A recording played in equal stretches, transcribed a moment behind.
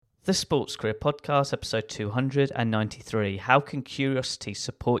The Sports Career Podcast, episode 293. How can curiosity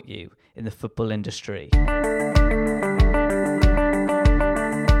support you in the football industry?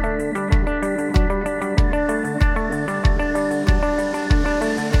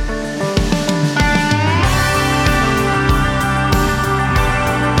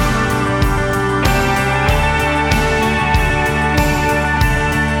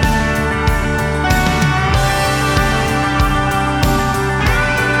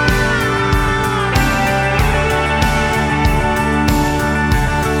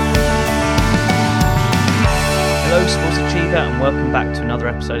 Hello Sports Achiever and welcome back to another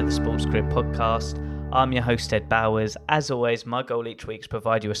episode of the Sports Career Podcast. I'm your host Ed Bowers. As always, my goal each week is to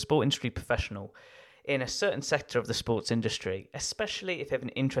provide you a sport industry professional in a certain sector of the sports industry, especially if you have an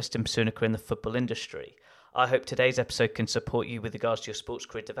interest in pursuing a career in the football industry. I hope today's episode can support you with regards to your sports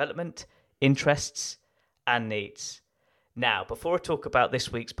career development, interests and needs. Now, before I talk about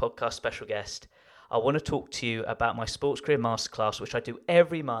this week's podcast special guest, I want to talk to you about my Sports Career Masterclass, which I do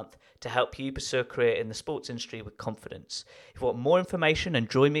every month to help you pursue a career in the sports industry with confidence. If you want more information and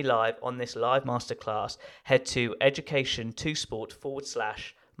join me live on this live masterclass, head to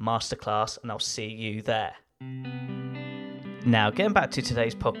education2sport.com/masterclass and I'll see you there. Now, getting back to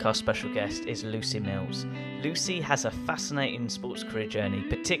today's podcast special guest is Lucy Mills. Lucy has a fascinating sports career journey,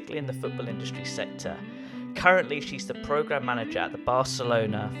 particularly in the football industry sector. Currently, she's the program manager at the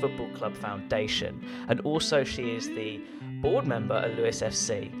Barcelona Football Club Foundation, and also she is the board member at Lewes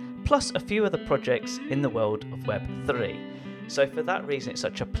FC, plus a few other projects in the world of Web3. So for that reason, it's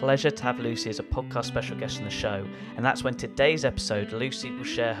such a pleasure to have Lucy as a podcast special guest on the show, and that's when today's episode, Lucy will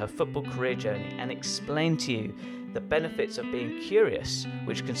share her football career journey and explain to you the benefits of being curious,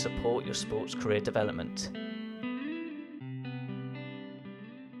 which can support your sports career development.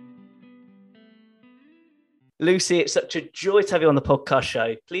 Lucy, it's such a joy to have you on the podcast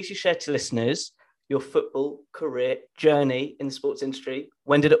show. Please you share to listeners your football career journey in the sports industry.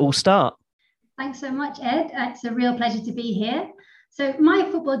 When did it all start? Thanks so much, Ed. It's a real pleasure to be here. So my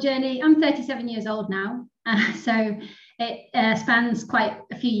football journey, I'm 37 years old now, so it spans quite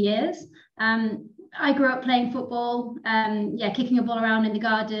a few years. I grew up playing football, kicking a ball around in the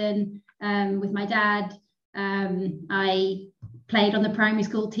garden with my dad. I played on the primary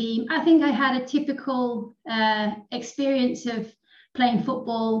school team. I think I had a typical experience of playing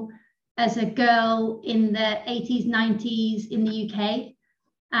football as a girl in the 80s, 90s in the UK.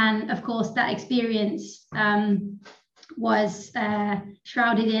 And of course, that experience was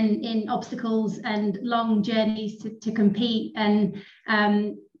shrouded in obstacles and long journeys to compete, and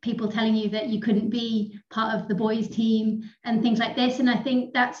people telling you that you couldn't be part of the boys' team and things like this. And I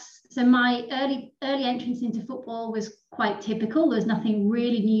think so my early entrance into football was quite typical. There's nothing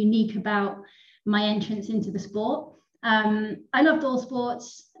really unique about my entrance into the sport. I loved all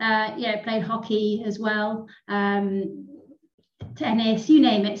sports. Played hockey as well, tennis, you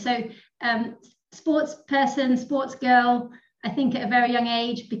name it. So sports person, sports girl, I think at a very young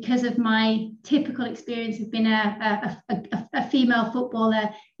age, because of my typical experience of being a female footballer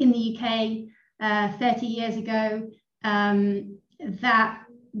in the UK 30 years ago, that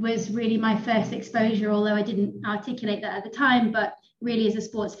was really my first exposure, although I didn't articulate that at the time, but really as a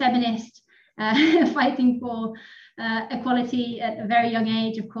sports feminist, fighting for equality at a very young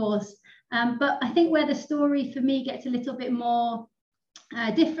age, of course. But I think where the story for me gets a little bit more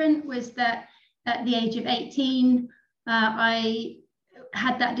different was that at the age of 18, I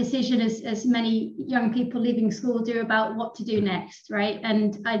had that decision, as many young people leaving school do, about what to do next, right?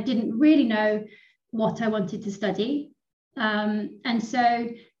 And I didn't really know what I wanted to study. And so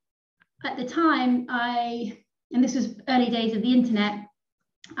at the time, and this was early days of the internet,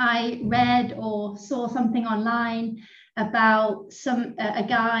 I read or saw something online about a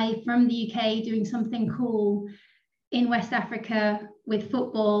guy from the UK doing something cool in West Africa with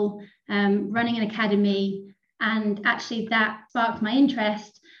football, running an academy. And actually that sparked my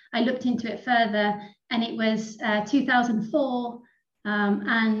interest. I looked into it further, and it was 2004,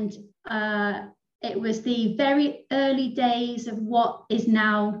 and it was the very early days of what is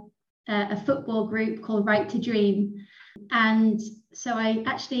now a football group called Right to Dream. And so I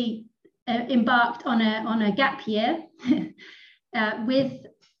actually embarked on a gap year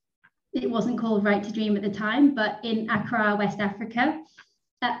it wasn't called Right to Dream at the time, but in Accra, West Africa,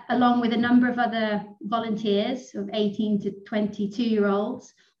 along with a number of other volunteers of 18 to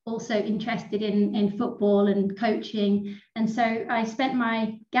 22-year-olds, also interested in football and coaching. And so I spent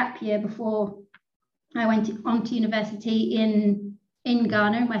my gap year before I went on to university in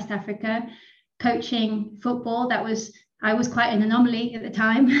Ghana, in West Africa, coaching football. I was quite an anomaly at the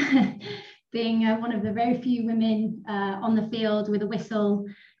time, being one of the very few women on the field with a whistle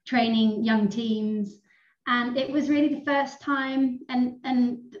training young teams. And it was really the first time,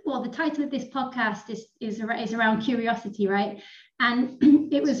 and well, the title of this podcast is around curiosity, right? And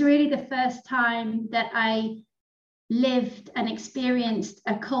it was really the first time that I lived and experienced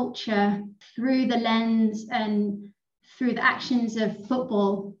a culture through the lens and through the actions of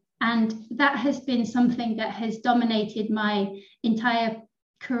football. And that has been something that has dominated my entire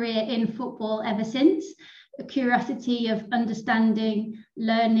career in football ever since. A curiosity of understanding,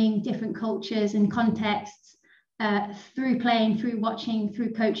 learning different cultures and contexts through playing, through watching,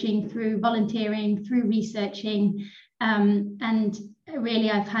 through coaching, through volunteering, through researching. And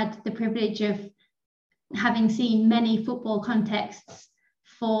really, I've had the privilege of having seen many football contexts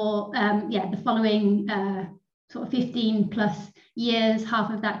for the following sort of 15 plus years.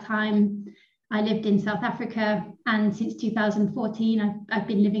 Half of that time I lived in South Africa, and since 2014 I've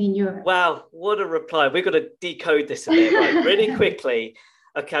been living in Europe. Wow, what a reply. We've got to decode this a bit, right? Really quickly.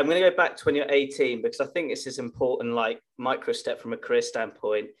 Okay, I'm going to go back to when you're 18, because I think this is important, like micro step from a career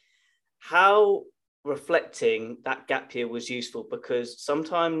standpoint. How reflecting that gap year was useful, because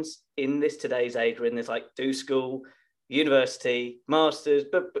sometimes in this today's age, we're in this like do school, university, masters,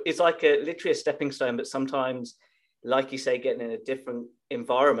 but it's like literally a stepping stone. But sometimes, like you say, getting in a different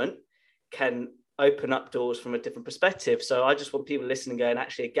environment can open up doors from a different perspective. So I just want people listening going,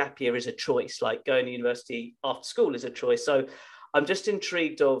 actually, a gap year is a choice, like going to university after school is a choice. So I'm just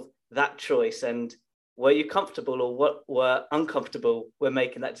intrigued of that choice, and were you comfortable or what were uncomfortable when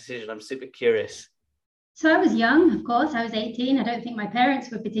making that decision? I'm super curious. So I was young, of course. I was 18. I don't think my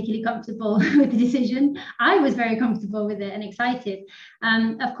parents were particularly comfortable with the decision. I was very comfortable with it and excited.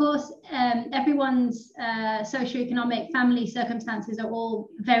 Of course, everyone's socioeconomic family circumstances are all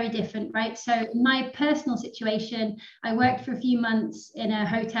very different, right? So in my personal situation, I worked for a few months in a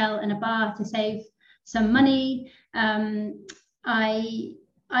hotel and a bar to save some money.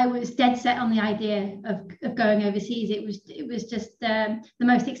 I was dead set on the idea of going overseas. It was just the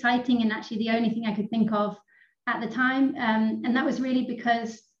most exciting and actually the only thing I could think of at the time. And that was really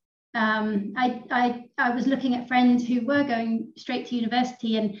because I was looking at friends who were going straight to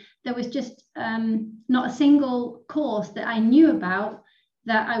university, and there was just not a single course that I knew about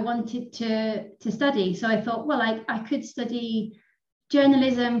that I wanted to study. So I thought, well, I could study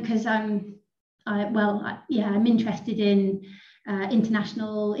journalism because I'm interested in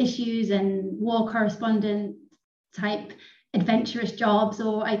international issues and war correspondent type adventurous jobs,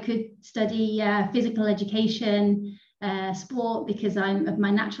 or I could study physical education, sport, because I'm of my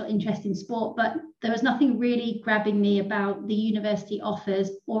natural interest in sport. But there was nothing really grabbing me about the university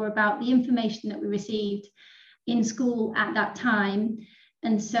offers or about the information that we received in school at that time.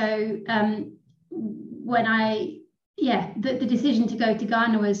 And so when the decision to go to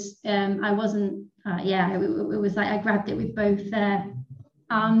Ghana was, I wasn't, it was like I grabbed it with both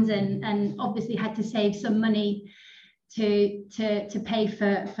arms, and obviously had to save some money to pay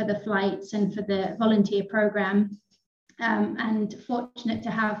for the flights and for the volunteer program, and fortunate to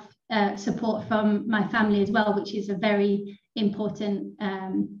have support from my family as well, which is a very important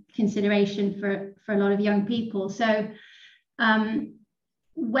consideration for a lot of young people. So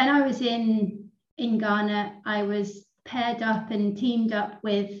when I was in Ghana, I was paired up and teamed up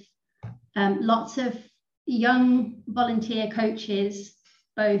with lots of young volunteer coaches,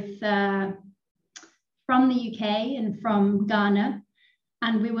 both from the UK and from Ghana,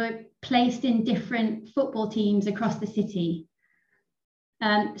 and we were placed in different football teams across the city.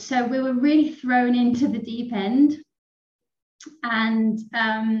 So we were really thrown into the deep end, and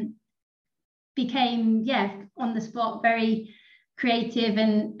became, on the spot, very creative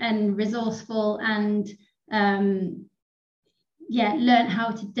and resourceful, and learned how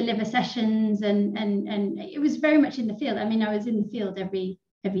to deliver sessions, and it was very much in the field. I mean, I was in the field every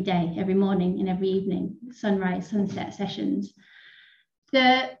day, every morning and every evening, sunrise, sunset sessions.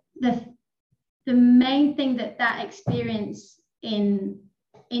 The main thing that experience in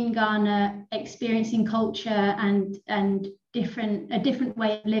Ghana, experiencing culture and a different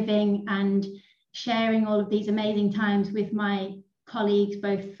way of living, and sharing all of these amazing times with my colleagues,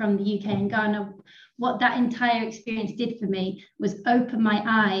 both from the UK and Ghana, what that entire experience did for me was open my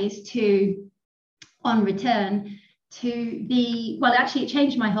eyes to, on return, to it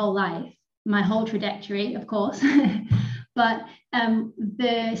changed my whole life, my whole trajectory, of course. But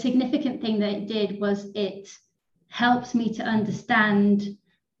the significant thing that it did was it helps me to understand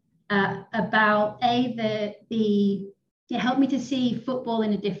about it helped me to see football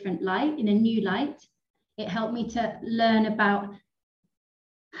in a different light, in a new light. It helped me to learn about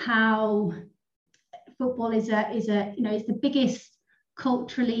how football is the biggest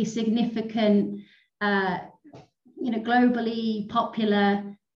culturally significant, globally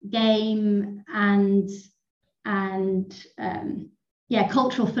popular game and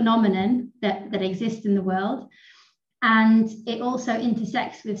cultural phenomenon that exists in the world. And it also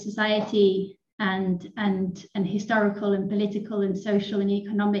intersects with society and historical and political and social and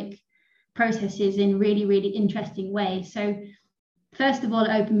economic processes in really, really interesting ways. So first of all,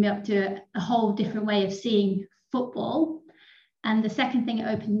 it opened me up to a whole different way of seeing football. And the second thing it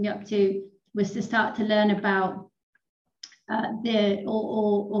opened me up to was to start to learn about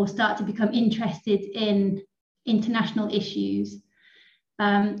start to become interested in international issues.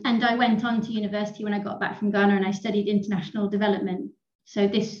 And I went on to university when I got back from Ghana, and I studied international development. So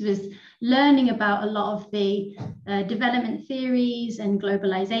this was learning about a lot of the development theories and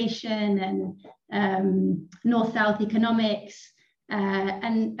globalization and North-South economics,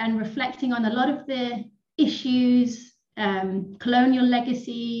 and reflecting on a lot of the issues, colonial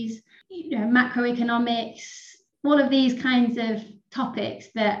legacies, macroeconomics, all of these kinds of topics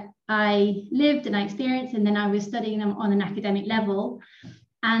that I lived and I experienced, and then I was studying them on an academic level.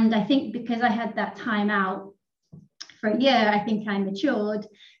 And I think because I had that time out for a year, I think I matured.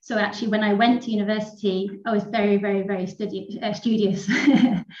 So actually, when I went to university, I was very, very, very studious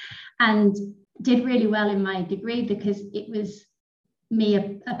and did really well in my degree, because it was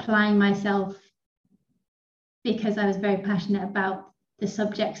me applying myself, because I was very passionate about the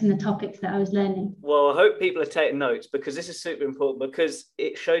subjects and the topics that I was learning. Well, I hope people are taking notes, because this is super important, because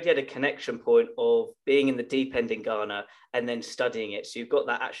it showed you had a connection point of being in the deep end in Ghana and then studying it. So you've got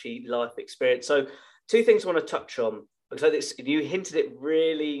that actually life experience. So two things I want to touch on, because you hinted it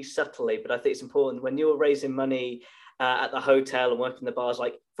really subtly, but I think it's important. When you were raising money at the hotel and working the bars,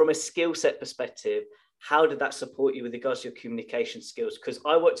 like from a skill set perspective, how did that support you with regards to your communication skills? Because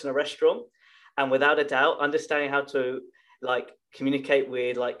I worked in a restaurant, and without a doubt, understanding how to like communicate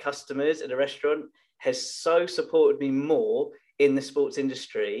with like customers at a restaurant has so supported me more in the sports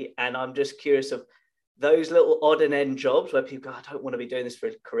industry. And I'm just curious of those little odd and end jobs where people go, I don't want to be doing this for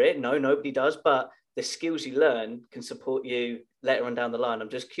a career. No, nobody does. But the skills you learn can support you later on down the line. I'm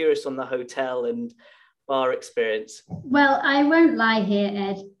just curious on the hotel and bar experience. Well, I won't lie here,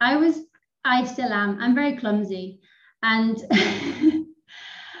 Ed. I still am. I'm very clumsy. And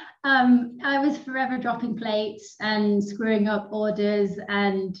I was forever dropping plates and screwing up orders.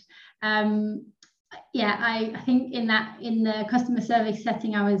 And I think in the customer service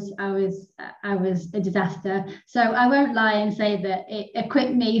setting, I was a disaster. So I won't lie and say that it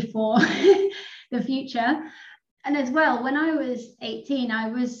equipped me for the future. And as well, when I was 18, I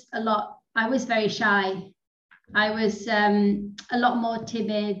was very shy. I was a lot more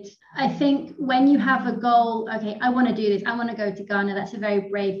timid. I think when you have a goal, okay, I want to do this, I want to go to Ghana, that's a very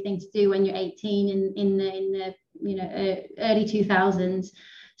brave thing to do when you're 18 in the early 2000s.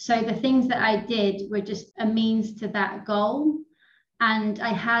 So the things that I did were just a means to that goal. And I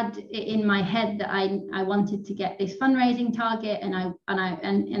had it in my head that I wanted to get this fundraising target,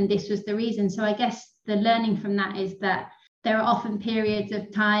 and this was the reason. So I guess the learning from that is that there are often periods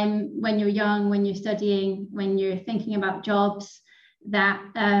of time when you're young, when you're studying, when you're thinking about jobs, that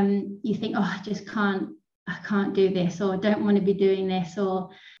you think, oh, I can't do this, or don't want to be doing this, or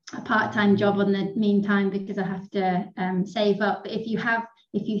a part-time job on the meantime because I have to save up. But if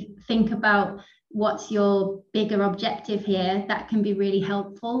you think about what's your bigger objective here, that can be really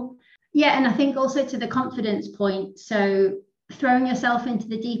helpful. Yeah, and I think also to the confidence point, so throwing yourself into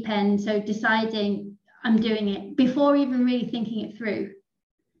the deep end, so deciding I'm doing it before even really thinking it through.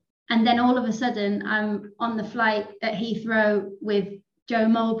 And then all of a sudden I'm on the flight at Heathrow with Joe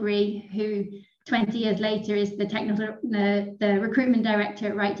Mulberry, who 20 years later is the recruitment director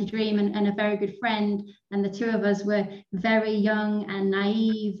at Right to Dream, and a very good friend. And the two of us were very young and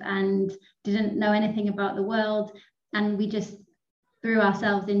naive and didn't know anything about the world. And we just threw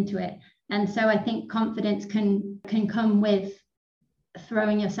ourselves into it. And so I think confidence can come with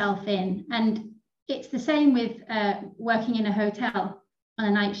throwing yourself in. And it's the same with working in a hotel on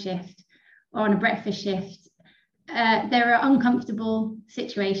a night shift or on a breakfast shift. There are uncomfortable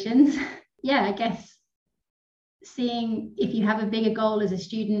situations. Yeah, I guess seeing if you have a bigger goal as a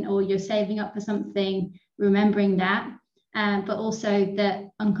student, or you're saving up for something, remembering that, but also that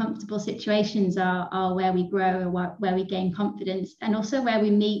uncomfortable situations are where we grow, or where we gain confidence, and also where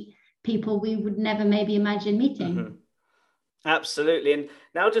we meet people we would never maybe imagine meeting. Mm-hmm. Absolutely. And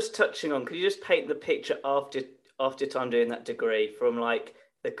now just touching on, could you just paint the picture after time doing that degree, from like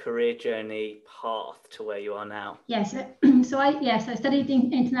the career journey path to where you are now? Yes. So I studied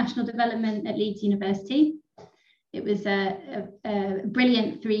international development at Leeds University. It was a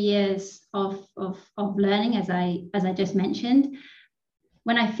brilliant 3 years of learning, as I just mentioned.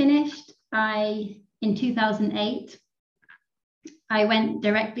 When I finished, in 2008, I went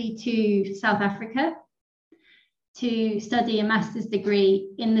directly to South Africa to study a master's degree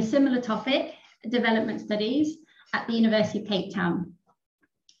in the similar topic, development studies, at the University of Cape Town.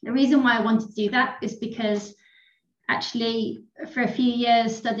 The reason why I wanted to do that is because actually for a few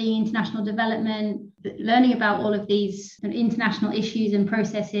years studying international development, learning about all of these international issues and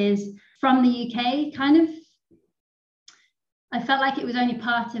processes from the UK, kind of, I felt like it was only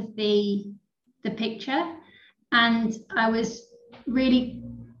part of the picture. And I was really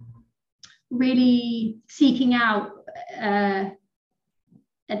seeking out an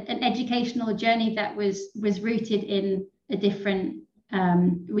educational journey that was rooted in a different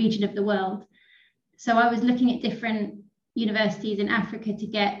region of the world. So I was looking at different universities in Africa to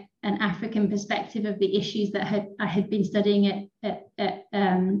get an African perspective of the issues that I had been studying at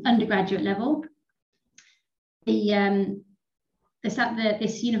undergraduate level. This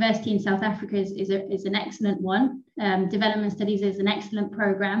university in South Africa is an excellent one. Development Studies is an excellent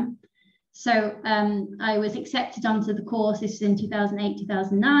program. So I was accepted onto the course. This is in 2008,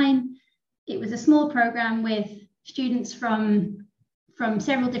 2009. It was a small program with students from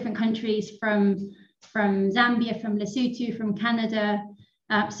several different countries, from Zambia, from Lesotho, from Canada.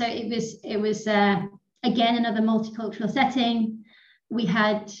 So it was again another multicultural setting. We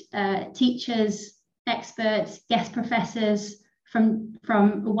had teachers, experts, guest professors from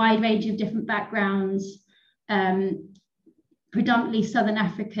a wide range of different backgrounds, predominantly Southern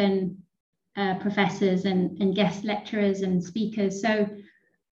African professors and guest lecturers and speakers. So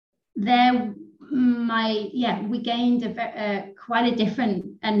there, we gained quite a different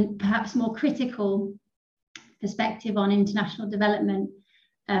and perhaps more critical perspective on international development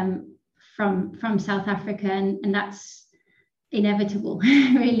from South Africa, and that's inevitable,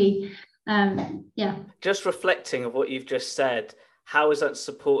 really. Just reflecting of what you've just said, how has that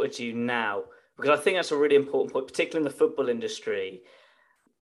supported you now? Because I think that's a really important point, particularly in the football industry,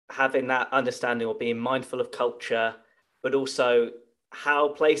 having that understanding or being mindful of culture, but also how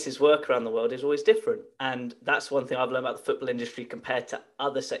places work around the world is always different. And that's one thing I've learned about the football industry compared to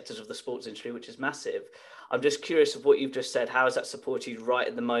other sectors of the sports industry, which is massive. I'm just curious of what you've just said. How has that supported you right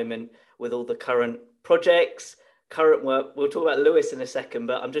at the moment with all the current projects, current work? We'll talk about Lewis in a second,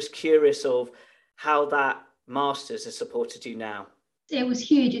 but I'm just curious of how that master's has supported you now. It was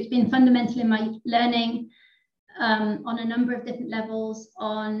huge. It's been fundamental in my learning on a number of different levels,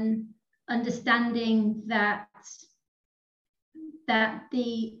 on understanding that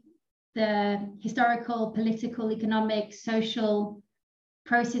the historical, political, economic, social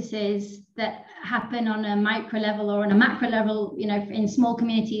processes that happen on a micro level or on a macro level, in small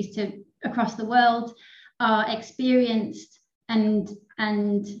communities across the world, are experienced and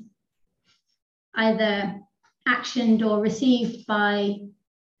either actioned or received by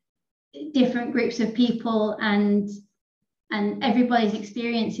different groups of people, and everybody's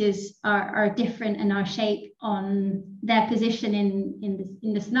experiences are different and are shaped on their position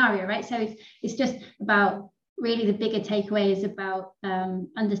in the scenario, right? So it's just about, really the bigger takeaway is about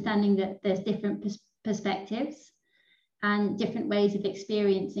understanding that there's different perspectives and different ways of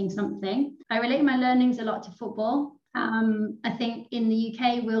experiencing something. I relate my learnings a lot to football. I think in the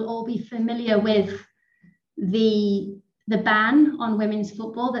UK we'll all be familiar with the ban on women's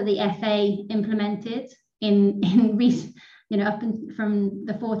football that the FA implemented in recent, from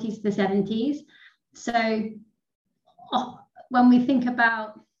the 40s to the 70s. So when we think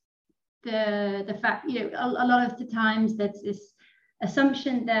about the fact, a lot of the times there's this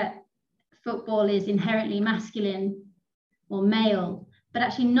assumption that football is inherently masculine or male, but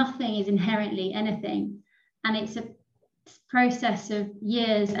actually nothing is inherently anything. And it's a process of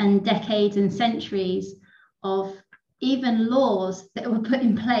years and decades and centuries of even laws that were put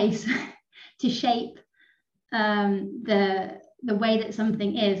in place to shape the way that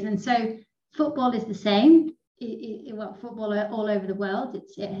something is. And so football is the same. Football all over the world,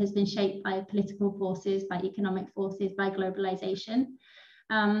 it has been shaped by political forces, by economic forces, by globalization.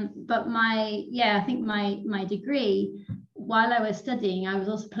 But I think my degree, while I was studying, I was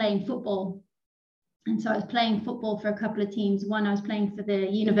also playing football. And so I was playing football for a couple of teams. One, I was playing for the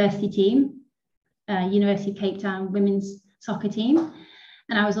university team, University of Cape Town women's soccer team.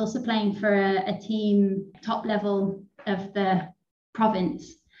 And I was also playing for a team top level of the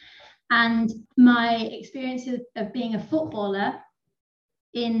province. And my experience of being a footballer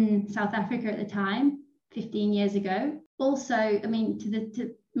in South Africa at the time, 15 years ago, also,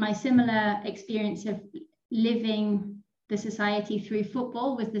 to my similar experience of living the society through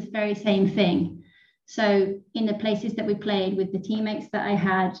football was this very same thing. So in the places that we played, with the teammates that I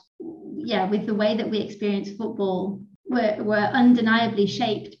had, with the way that we experienced football, were undeniably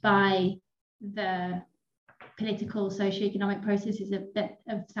shaped by the political, socio-economic processes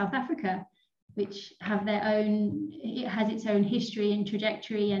of South Africa, which have it has its own history and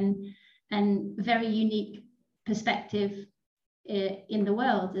trajectory and very unique perspective in the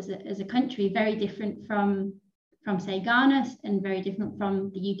world as a country, very different from say Ghana, and very different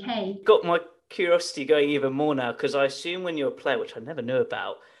from the UK. Got my curiosity going even more now, because I assume when you're a player, which I never knew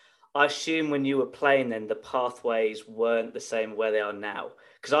about, I assume when you were playing then the pathways weren't the same where they are now.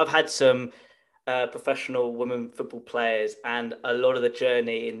 Because I've had some professional women football players, and a lot of the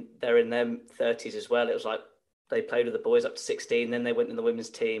journey, they're in their 30s as well. It was like they played with the boys up to 16, then they went in the women's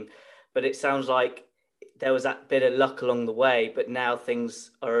team. But it sounds like there was that bit of luck along the way, but now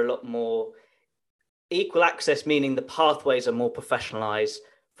things are a lot more equal access, meaning the pathways are more professionalized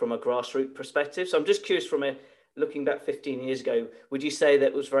from a grassroots perspective. So I'm just curious, looking back 15 years ago, would you say that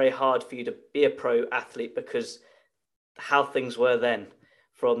it was very hard for you to be a pro athlete because how things were then,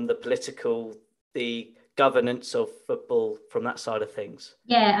 from the political, the governance of football, from that side of things?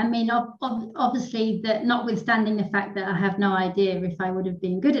 Yeah, I mean, obviously, that notwithstanding the fact that I have no idea if I would have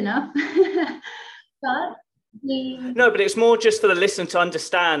been good enough, but no, but it's more just for the listener to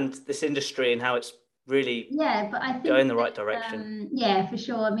understand this industry and how it's really but I think going in the right direction. Yeah, for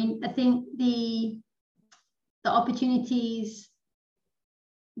sure. I mean, I think the opportunities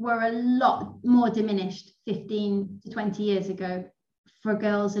were a lot more diminished 15 to 20 years ago for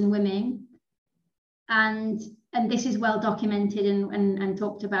girls and women, and this is well documented and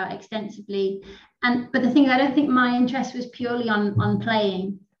talked about extensively. But the thing, I don't think my interest was purely on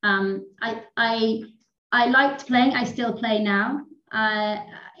playing. I liked playing. I still play now.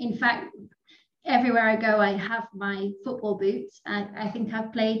 In fact, everywhere I go, I have my football boots. I think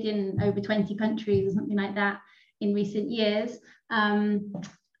I've played in over 20 countries or something like that in recent years. And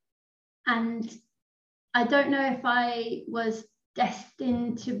I don't know if I was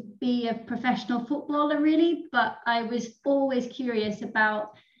destined to be a professional footballer really, but I was always curious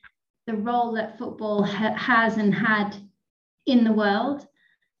about the role that football has and had in the world,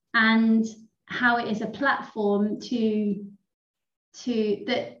 and how it is a platform to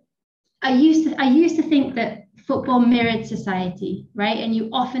that. I used to think that football mirrored society, right? And you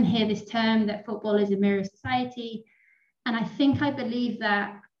often hear this term that football is a mirror of society. And I think I believe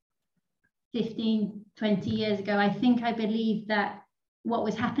that 15, 20 years ago, I think I believed that what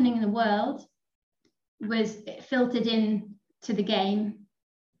was happening in the world was filtered in to the game.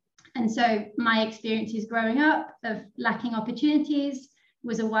 And so my experiences growing up of lacking opportunities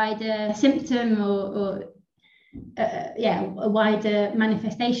was a wider symptom or a wider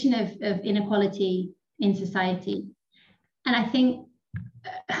manifestation of inequality in society. And I think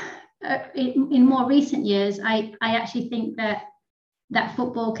in more recent years, I actually think that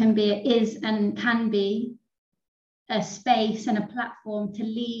football can be a space and a platform to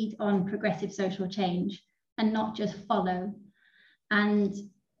lead on progressive social change and not just follow. And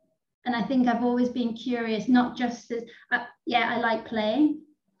I think I've always been curious, not just as, I like playing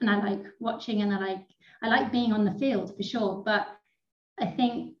and I like watching and I like being on the field for sure, but I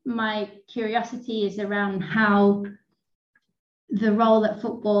think my curiosity is around how the role that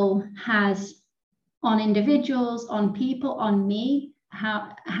football has on individuals, on people, on me,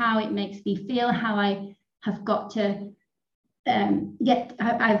 how it makes me feel, how I have got to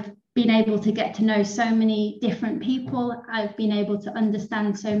I've been able to get to know so many different people. I've been able to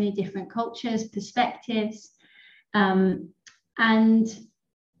understand so many different cultures, perspectives, and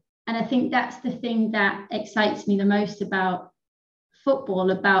I think that's the thing that excites me the most about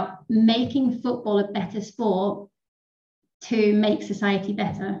football, about making football a better sport to make society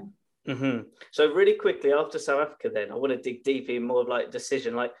better. Mm-hmm. So really quickly, after South Africa then, I want to dig deep in more of like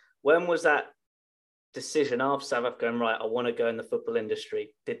decision. Like, when was that decision after South Africa and right, I want to go in the football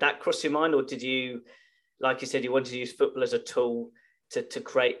industry? Did that cross your mind, or did you, like you said, you wanted to use football as a tool to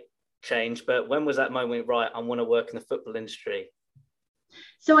create change? But when was that moment, right, I want to work in the football industry?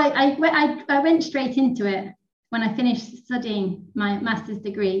 So I went straight into it when I finished studying my master's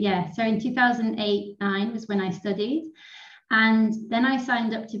degree. Yeah. So in 2008-9 was when I studied. And then I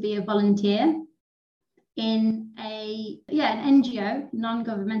signed up to be a volunteer in an NGO,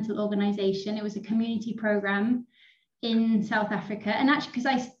 non-governmental organization. It was a community program in South Africa. And actually,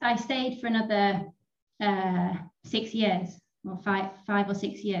 because I stayed for another 6 years, or five or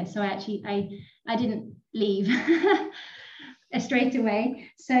 6 years. So I didn't leave straight away.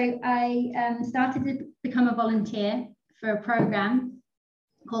 So I started to become a volunteer for a program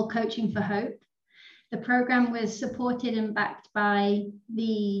called Coaching for Hope. The program was supported and backed by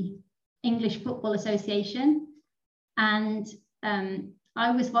the English Football Association. And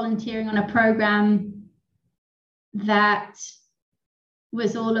I was volunteering on a program that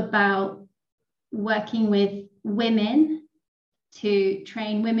was all about working with women to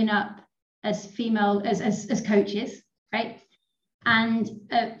train women up as female as coaches, right? And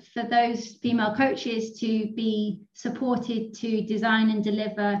for those female coaches to be supported to design and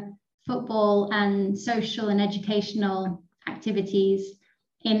deliver football and social and educational activities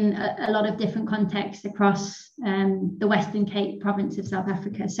in a lot of different contexts across the Western Cape province of South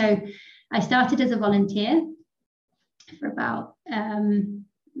Africa. So I started as a volunteer for about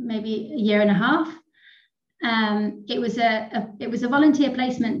maybe a year and a half. It was a volunteer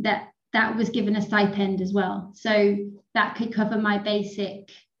placement that was given a stipend as well. So that could cover my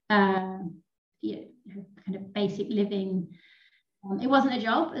basic, kind of basic living. It wasn't a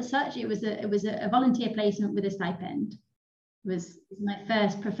job as such. It was a volunteer placement with a stipend. It was my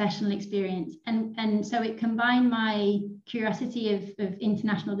first professional experience, and so it combined my curiosity of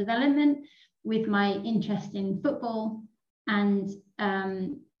international development with my interest in football, and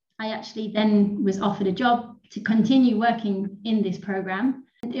I actually then was offered a job to continue working in this program.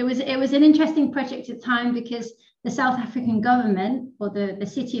 It was an interesting project at the time because the South African government, or the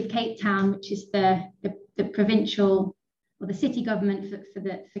city of Cape Town, which is the provincial or the city government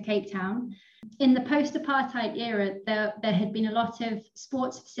for Cape Town, in the post-apartheid era, there had been a lot of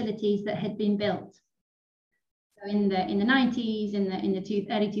sports facilities that had been built. So in the 90s, in the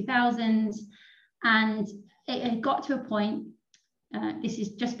early 2000s, and it had got to a point. This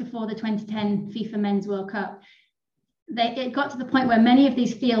is just before the 2010 FIFA Men's World Cup. It got to the point where many of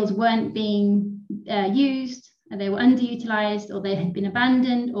these fields weren't being used, or they were underutilized, or they had been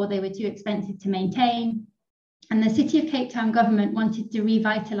abandoned, or they were too expensive to maintain. And the City of Cape Town government wanted to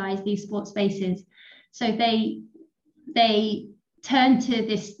revitalize these sports spaces. So they turned to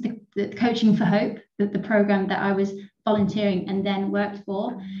the Coaching for Hope, the program that I was volunteering and then worked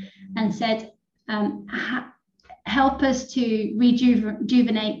for, and said, help us to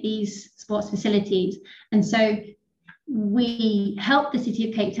rejuvenate these sports facilities. And so we helped the City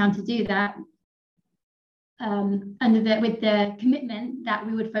of Cape Town to do that with the commitment that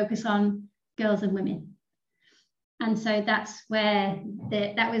we would focus on girls and women. And so that's where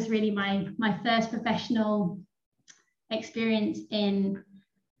that was really my first professional experience in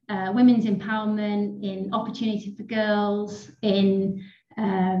women's empowerment, in opportunity for girls, in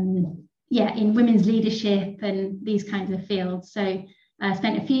women's leadership and these kinds of fields. So I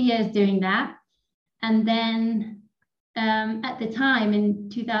spent a few years doing that. And then at the time in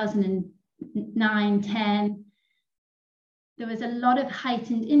 2009-10, there was a lot of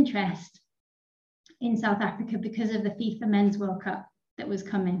heightened interest in South Africa because of the FIFA Men's World Cup that was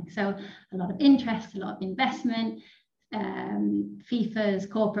coming. So a lot of interest, a lot of investment, FIFA's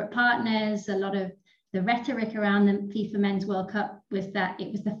corporate partners, a lot of the rhetoric around the FIFA Men's World Cup was that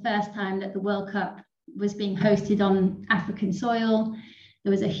it was the first time that the World Cup was being hosted on African soil.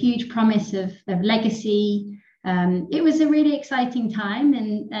 There was a huge promise of legacy. It was a really exciting time,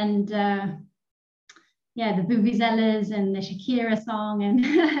 and the Vuvuzelas and the Shakira song and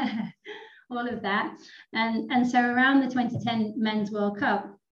all of that. And so around the 2010 Men's World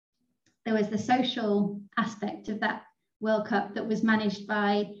Cup, there was the social aspect of that World Cup that was managed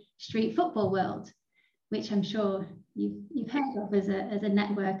by Street Football World, which I'm sure you've heard of as a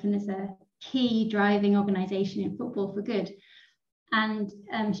network and as a key driving organization in football for good. And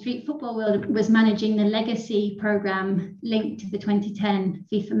Street Football World was managing the legacy program linked to the 2010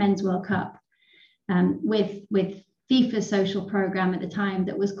 FIFA Men's World Cup, with FIFA's social program at the time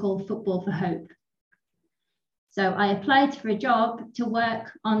that was called Football for Hope. So I applied for a job to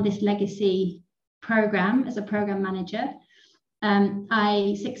work on this legacy program as a program manager.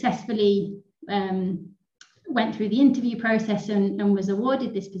 I successfully went through the interview process and was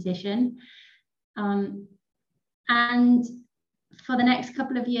awarded this position. And for the next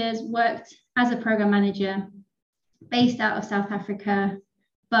couple of years, worked as a program manager based out of South Africa,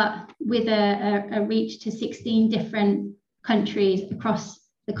 but with a reach to 16 different countries across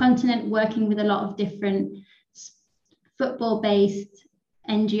the continent, working with a lot of different football-based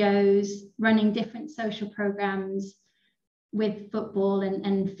NGOs, running different social programs with football,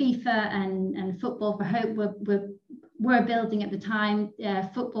 and FIFA and Football for Hope were building at the time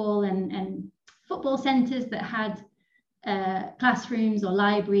football and football centres that had classrooms or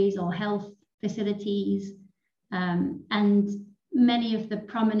libraries or health facilities, and many of the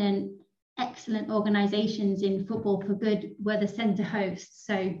prominent, excellent organisations in Football for Good were the centre hosts.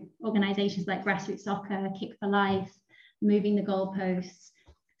 So organisations like Grassroots Soccer, Kick for Life, Moving the Goalposts,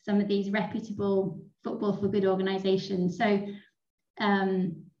 some of these reputable Football for Good organisations. So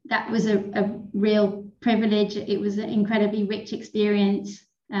that was a real privilege. It was an incredibly rich experience,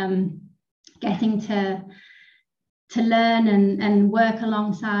 getting to learn and work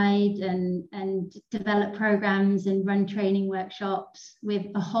alongside and develop programs and run training workshops with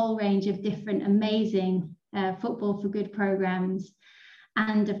a whole range of different amazing Football for Good programs.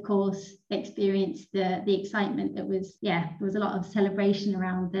 And of course, experience the excitement that was, there was a lot of celebration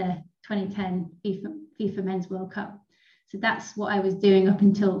around the 2010 FIFA Men's World Cup. So that's what I was doing up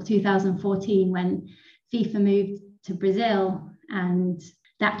until 2014 when FIFA moved to Brazil and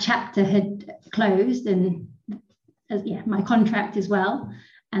that chapter had closed and my contract as well.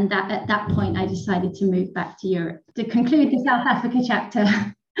 And that at that point, I decided to move back to Europe to conclude the South Africa chapter.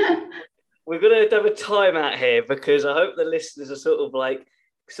 We're going to have a timeout here because I hope the listeners are sort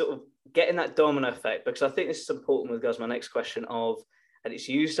of getting that domino effect, because I think this is important with guys. My next question and it's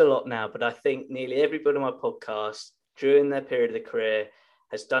used a lot now, but I think nearly everybody on my podcast during their period of the career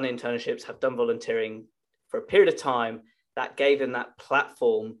has done internships, have done volunteering for a period of time that gave them that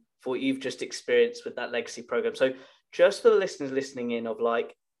platform for what you've just experienced with that legacy program. So just for the listeners listening in of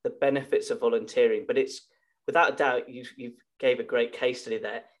like the benefits of volunteering, but it's without a doubt, you gave a great case study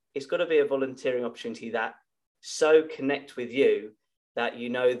there. It's got to be a volunteering opportunity that so connect with you that you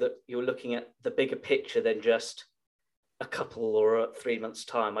know that you're looking at the bigger picture than just a couple or 3 months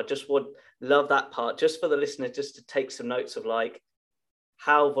time. I just would love that part, just for the listener, just to take some notes of like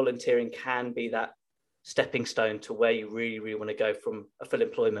how volunteering can be that stepping stone to where you really, really want to go from a full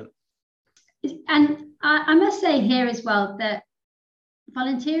employment. And I must say here as well that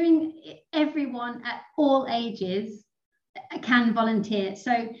volunteering, everyone at all ages can volunteer.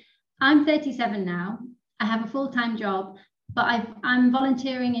 So I'm 37 now. I have a full-time job, but I'm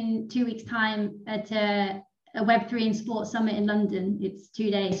volunteering in 2 weeks' time at a Web3 and Sports Summit in London. It's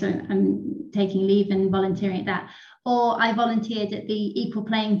 2 days, so I'm taking leave and volunteering at that. Or I volunteered at the Equal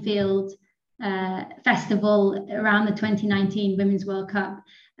Playing Field festival around the 2019 Women's World Cup.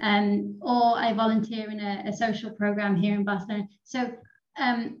 Or I volunteer in a social program here in Barcelona. So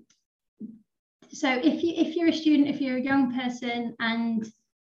if you're a student, if you're a young person, and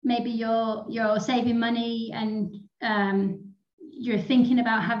maybe you're saving money and you're thinking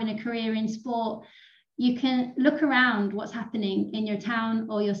about having a career in sport, you can look around what's happening in your town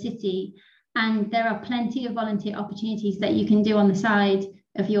or your city, and there are plenty of volunteer opportunities that you can do on the side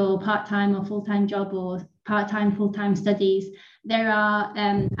of your part-time or full-time job or part-time, full-time studies. There are,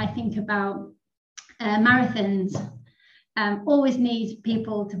 I think about marathons, always need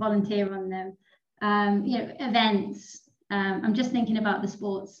people to volunteer on them. Events. I'm just thinking about the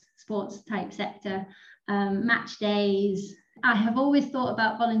sports type sector, match days. I have always thought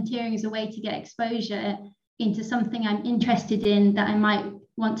about volunteering as a way to get exposure into something I'm interested in that I might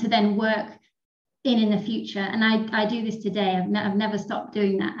want to then work in the future. And I do this today. I've never stopped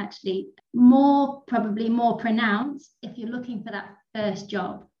doing that, actually. Probably more pronounced if you're looking for that first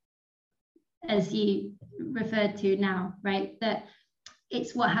job, as you referred to now, right? That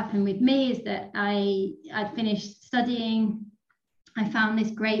it's what happened with me is that I'd finished studying. I found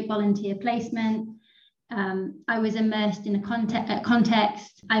this great volunteer placement. I was immersed in a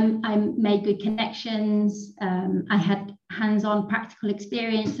context. I made good connections. I had hands-on practical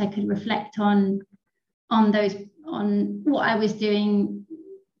experience. I could reflect on what I was doing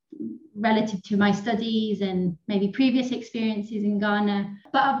relative to my studies and maybe previous experiences in Ghana.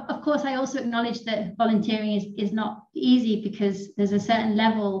 But of course, I also acknowledge that volunteering is not easy, because there's a certain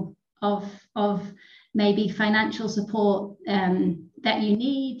level of maybe financial support that you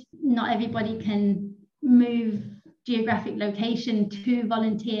need. Not everybody can move geographic location to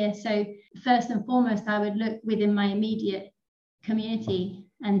volunteer. So first and foremost, I would look within my immediate community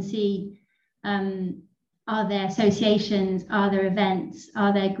and see, are there associations, are there events,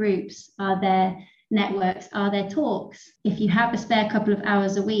 are there groups, are there networks, are there talks? If you have a spare couple of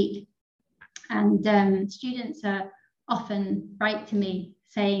hours a week, and students are often write to me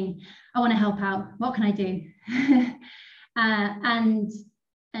saying, I want to help out, what can I do?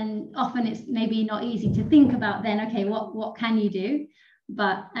 And often it's maybe not easy to think about then, okay, what can you do?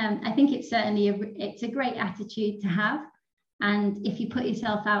 But I think it's certainly it's a great attitude to have. And if you put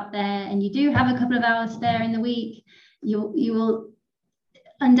yourself out there and you do have a couple of hours spare in the week, you will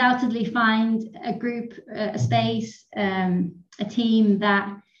undoubtedly find a group, a space, a team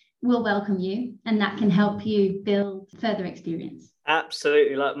that will welcome you and that can help you build further experience.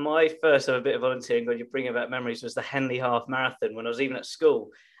 Absolutely. Like my first ever bit of volunteering, when you bring about memories, was the Henley Half Marathon when I was even at school.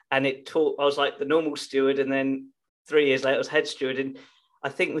 And I was like the normal steward, and then 3 years later I was head steward. And I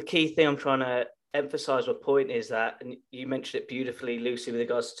think the key thing I'm trying to emphasize my point is that, and you mentioned it beautifully, Lucy, with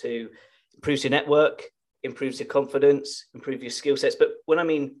regards to improves your network, improves your confidence, improve your skill sets. But when I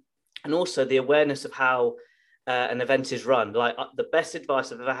mean, and also the awareness of how an event is run. Like the best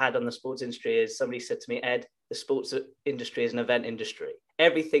advice I've ever had on the sports industry is somebody said to me, Ed, the sports industry is an event industry.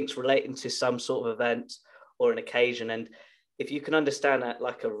 Everything's relating to some sort of event or an occasion. And if you can understand that,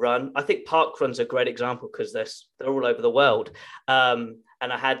 like a run, I think park run's a great example because they're all over the world. And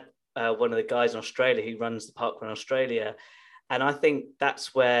I had one of the guys in Australia who runs the park run Australia. And I think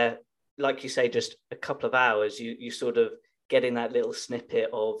that's where, like you say, just a couple of hours, you sort of getting that little snippet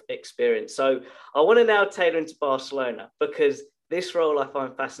of experience. So I want to now tailor into Barcelona, because this role I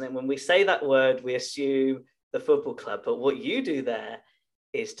find fascinating. When we say that word, we assume the football club, but what you do there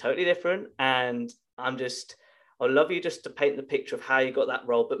is totally different. And I'd love you just to paint the picture of how you got that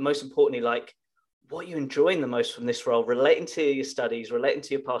role, but most importantly, like what you're enjoying the most from this role, relating to your studies, relating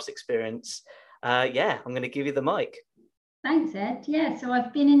to your past experience. I'm going to give you the mic. Thanks, Ed. Yeah, so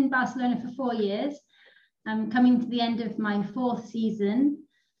I've been in Barcelona for 4 years. I'm coming to the end of my 4th season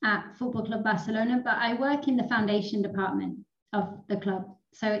at Football Club Barcelona, but I work in the foundation department of the club.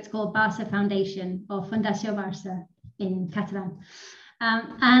 So it's called Barça Foundation, or Fundació Barça in Catalan.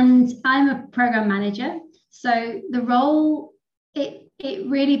 And I'm a program manager. So the role, it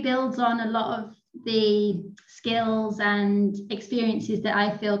really builds on a lot of the skills and experiences that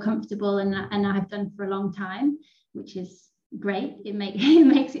I feel comfortable and I've done for a long time, which is great. It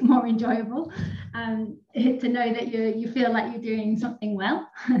makes it more enjoyable to know that you feel like you're doing something well.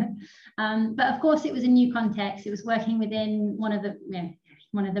 But of course, it was a new context. It was working within one of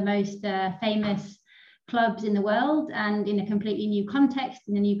the most famous clubs in the world, and in a completely new context,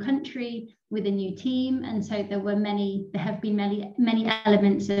 in a new country, with a new team. And so there have been many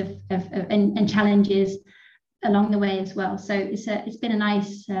elements and challenges along the way as well. So it's been a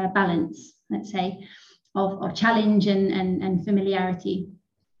nice balance, let's say, of challenge and familiarity.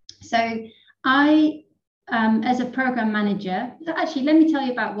 So I, as a program manager, actually, let me tell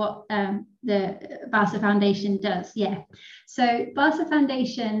you about what the Barça Foundation does. Yeah. So Barça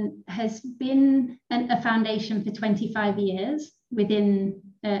Foundation has been a foundation for 25 years within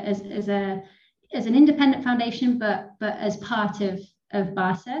as an independent foundation, but as part of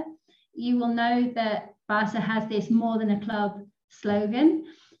Barça. You will know that Barça has this "more than a club" slogan.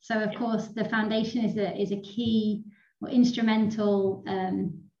 So of course, the foundation is a key or instrumental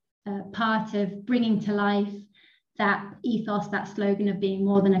part of bringing to life that ethos, that slogan of being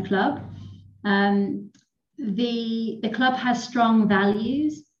more than a club. The club has strong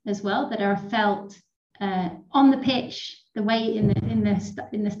values as well that are felt on the pitch, the way in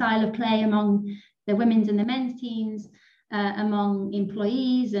the style of play among the women's and the men's teams, among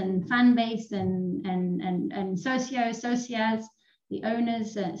employees and fan base and socias, the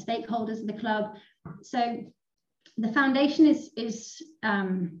owners, stakeholders of the club. So the foundation is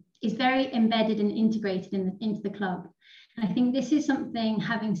very embedded and integrated into the club. And I think this is something,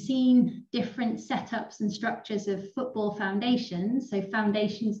 having seen different setups and structures of football foundations, so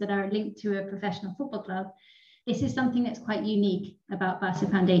foundations that are linked to a professional football club, this is something that's quite unique about Barça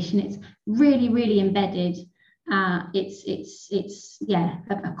Foundation. It's really, really embedded. It's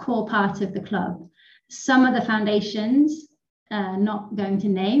a core part of the club. Some of the foundations, not going to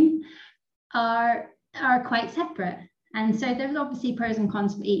name, are quite separate. And so there's obviously pros and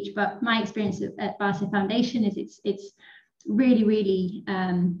cons for each, but my experience at Barça Foundation is it's really, really,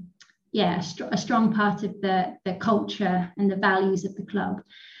 a strong part of the culture and the values of the club.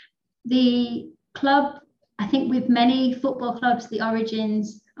 The club, I think with many football clubs, the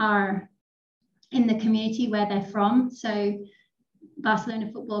origins are in the community where they're from. So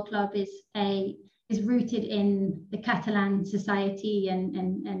Barcelona Football Club is rooted in the Catalan society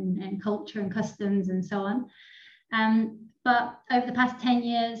and culture and customs and so on. But over the past 10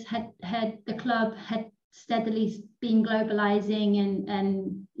 years, the club had steadily been globalizing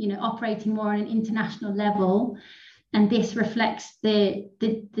and operating more on an international level. And this reflects the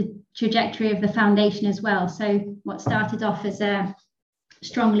trajectory of the foundation as well. So what started off as a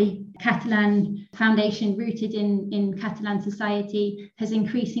strongly Catalan foundation rooted in Catalan society has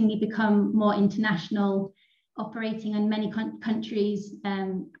increasingly become more international, operating in many countries,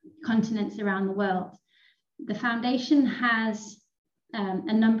 continents around the world. The foundation has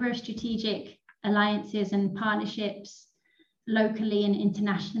a number of strategic alliances and partnerships locally and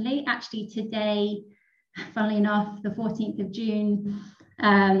internationally. Actually, today, funnily enough, the 14th of June,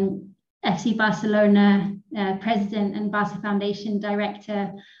 FC Barcelona president and Barça Foundation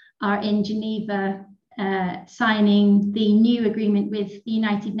director are in Geneva signing the new agreement with the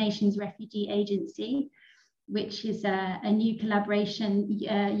United Nations Refugee Agency, which is a new collaboration.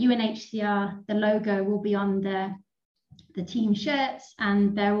 UNHCR, the logo will be on the team shirts,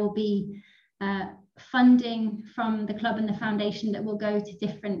 and there will be funding from the club and the foundation that will go to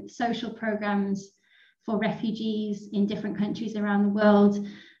different social programs, for refugees in different countries around the world.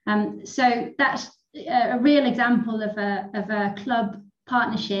 So that's a real example of a club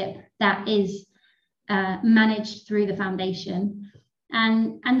partnership that is managed through the foundation.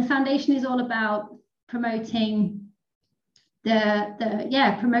 And the foundation is all about promoting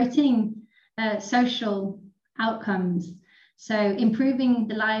promoting social outcomes. So improving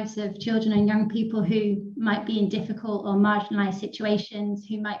the lives of children and young people who might be in difficult or marginalized situations,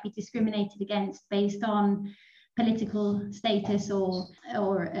 who might be discriminated against based on political status or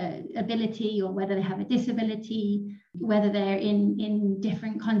ability, or whether they have a disability, whether they're in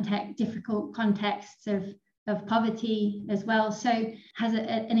difficult contexts of poverty as well. So has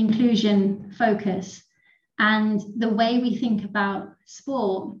an inclusion focus. And the way we think about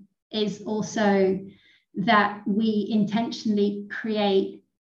sport is also that we intentionally create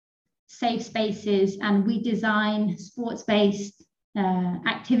safe spaces and we design sports-based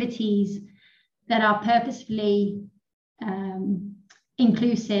activities that are purposefully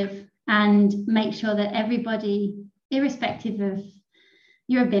inclusive and make sure that everybody, irrespective of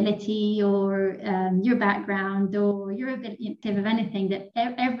your ability or your background or your ability of anything, that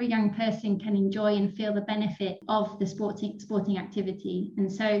every young person can enjoy and feel the benefit of the sporting activity. And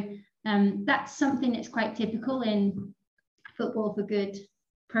so that's something that's quite typical in Football for Good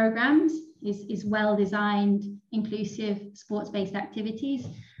programs, is well-designed, inclusive, sports-based activities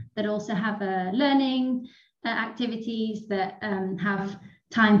that also have learning activities that have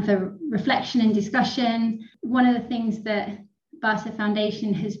time for reflection and discussion. One of the things that Barca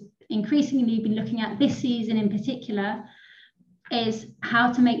Foundation has increasingly been looking at this season in particular is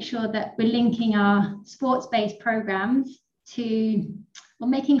how to make sure that we're linking our sports-based programs to, or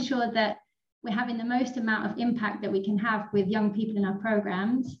making sure that we're having the most amount of impact that we can have with young people in our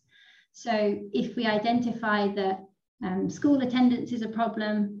programs. So if we identify that school attendance is a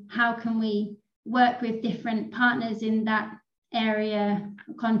problem, how can we work with different partners in that area,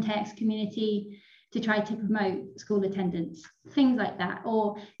 context, community, to try to promote school attendance, things like that.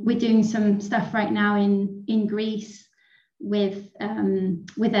 Or we're doing some stuff right now in Greece with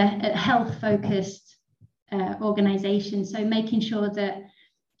a health-focused organisation. So making sure that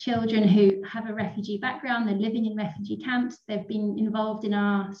children who have a refugee background, they're living in refugee camps, they've been involved in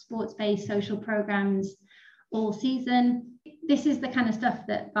our sports-based social programs all season. This is the kind of stuff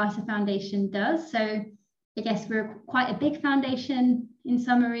that Barca Foundation does. So I guess we're quite a big foundation in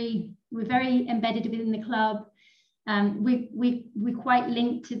summary. We're very embedded within the club. We're quite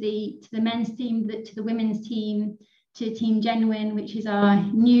linked to the men's team, to the women's team, to Team Genuine, which is our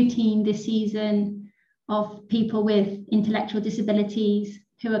new team this season of people with intellectual disabilities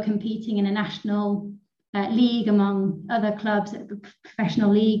who are competing in a national league among other clubs at the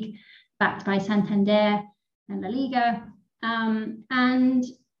professional league backed by Santander and La Liga. And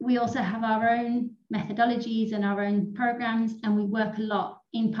we also have our own methodologies and our own programs, and we work a lot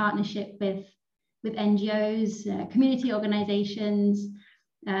in partnership with NGOs, community organizations,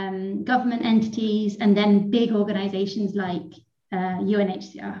 government entities, and then big organizations like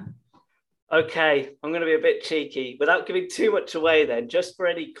UNHCR. Okay, I'm going to be a bit cheeky without giving too much away then, just for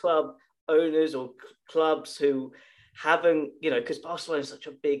any club owners or clubs who haven't, because Barcelona is such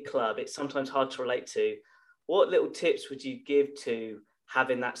a big club, it's sometimes hard to relate to. What little tips would you give to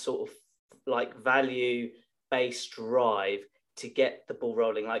having that sort of like value-based drive to get the ball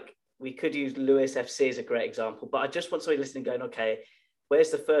rolling? Like we could use Lewes FC as a great example, but I just want somebody listening going, okay,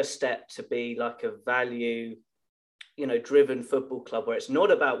 where's the first step to be like a value, driven football club where it's not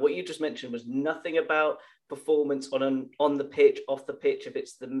about what you just mentioned was nothing about performance on the pitch, off the pitch, if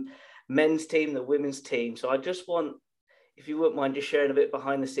it's the men's team, the women's team. So I just want, if you wouldn't mind just sharing a bit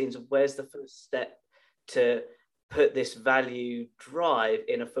behind the scenes of where's the first step to put this value drive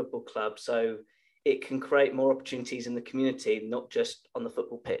in a football club so it can create more opportunities in the community, not just on the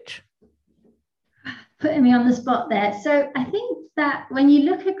football pitch. Putting me on the spot there. So I think that when you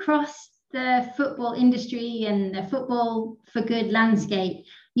look across the football industry and the Football for Good landscape,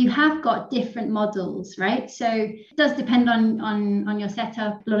 you have got different models, right? So it does depend on your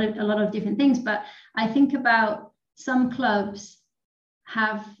setup, a lot of different things. But I think about some clubs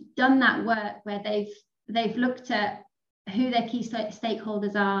have done that work where they've looked at who their key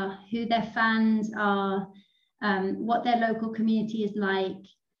stakeholders are, who their fans are, what their local community is like.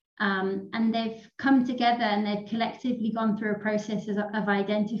 And they've come together and they've collectively gone through a process of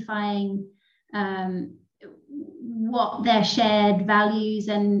identifying what their shared values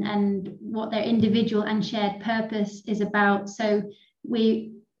and what their individual and shared purpose is about. So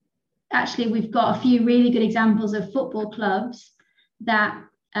we've got a few really good examples of football clubs that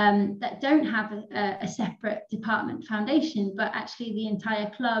don't have a separate department foundation, but actually the entire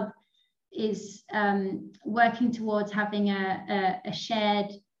club is working towards having a shared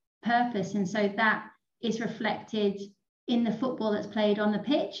purpose, and so that is reflected in the football that's played on the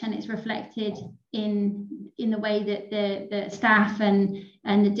pitch, and it's reflected in the way that the staff and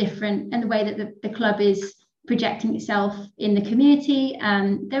the way that the club is projecting itself in the community.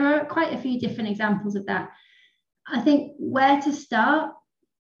 There are quite a few different examples of that. I think where to start,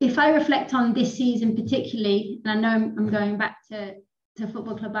 if I reflect on this season particularly, and I know I'm going back to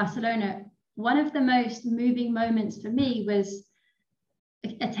Football Club Barcelona, one of the most moving moments for me was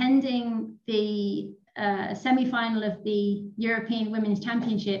attending the semi-final of the European Women's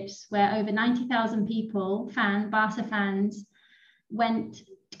Championships, where over 90,000 people, Barca fans,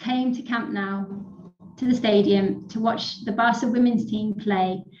 came to Camp Nou, to the stadium, to watch the Barca women's team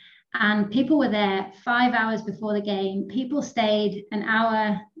play. And people were there 5 hours before the game. People stayed an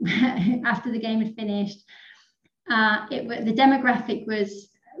hour after the game had finished. The demographic was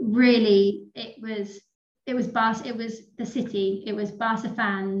really, it was Barca, it was the city, it was Barca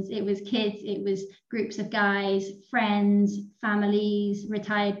fans, it was kids, it was groups of guys, friends, families,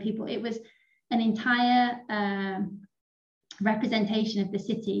 retired people. It was an entire representation of the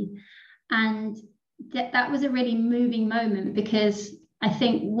city. And that was a really moving moment, because I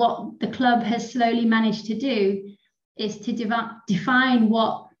think what the club has slowly managed to do is to define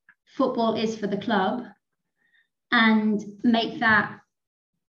what football is for the club, and make that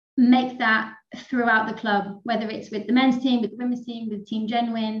throughout the club, whether it's with the men's team, with the women's team, with Team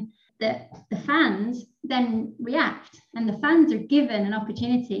Genuine, that the fans then react, and the fans are given an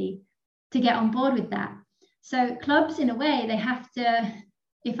opportunity to get on board with that. So clubs, in a way, they have to,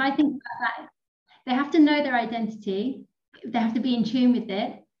 if I think about that, they have to know their identity, they have to be in tune with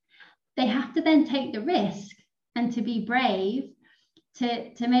it, they have to then take the risk and to be brave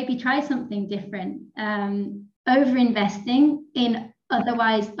to maybe try something different, over investing in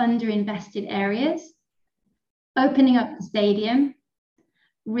otherwise underinvested areas, opening up the stadium,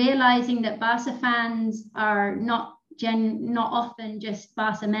 realizing that Barca fans are not often just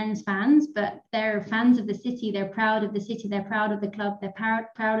Barca men's fans, but they're fans of the city. They're proud of the city, they're proud of the club, they're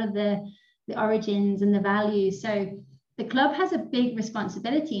proud of the origins and the values. So the club has a big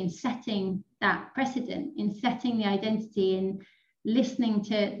responsibility in setting that precedent, in setting the identity, and listening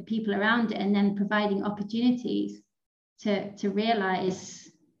to people around it, and then providing opportunities to realize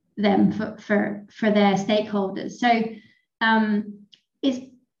them for their stakeholders. So it's,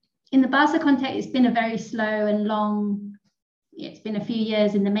 in the Barca context, it's been a very slow and long, it's been a few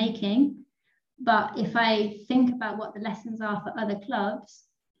years in the making. But if I think about what the lessons are for other clubs,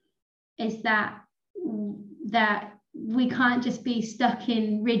 is that we can't just be stuck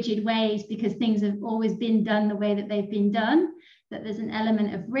in rigid ways because things have always been done the way that they've been done, that there's an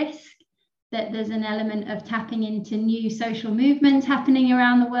element of risk, that there's an element of tapping into new social movements happening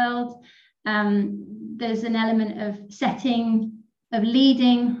around the world. There's an element of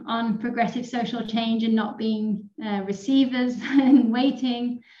leading on progressive social change and not being receivers and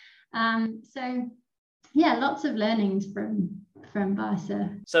waiting. So yeah, lots of learnings from Barca.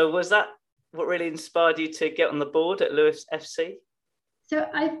 So was that what really inspired you to get on the board at Lewes FC? So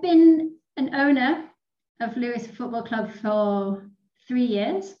I've been an owner of Lewes Football Club for 3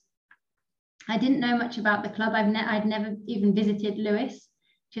 years. I didn't know much about the club. I'd never even visited Lewes,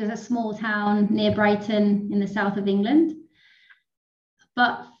 which is a small town near Brighton in the south of England.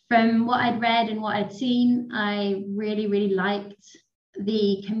 But from what I'd read and what I'd seen, I really, really liked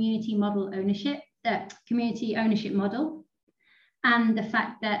the community ownership model, and the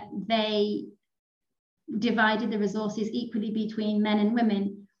fact that they divided the resources equally between men and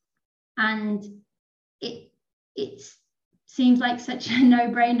women. And it seems like such a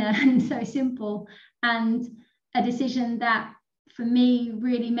no-brainer and so simple, and a decision that for me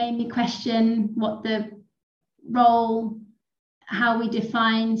really made me question what the role, how we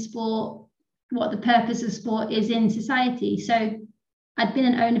define sport, what the purpose of sport is in society. So I'd been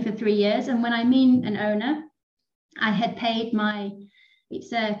an owner for 3 years, and when I mean an owner, I had paid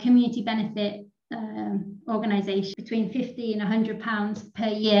it's a community benefit organisation, between £50 and £100 per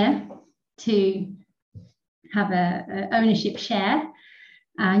year to have a ownership share,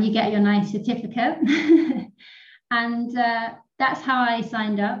 and you get your nice certificate. And that's how I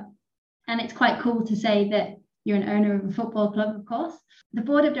signed up. And it's quite cool to say that you're an owner of a football club, of course. The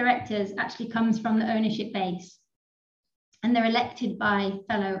board of directors actually comes from the ownership base, and they're elected by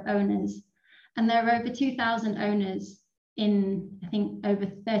fellow owners. And there are over 2,000 owners in, I think, over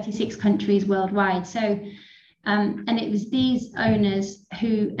 36 countries worldwide. So, and it was these owners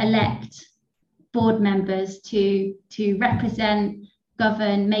who elect board members to represent,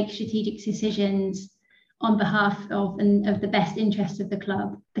 govern, make strategic decisions on behalf of the best interests of the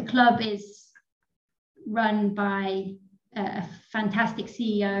club. The club is run by a fantastic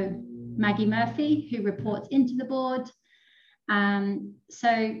CEO, Maggie Murphy, who reports into the board.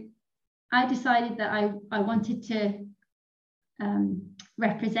 So I decided that I wanted to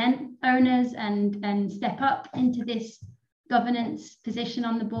represent owners and step up into this governance position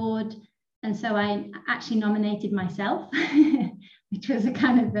on the board. And so I actually nominated myself, which was a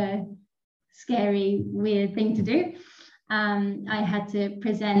kind of a scary, weird thing to do. I had to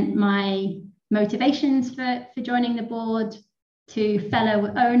present my motivations for joining the board to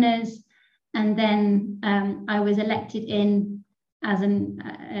fellow owners. And then I was elected in as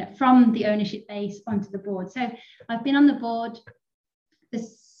from the ownership base onto the board. So I've been on the board for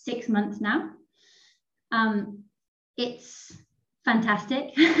 6 months now. It's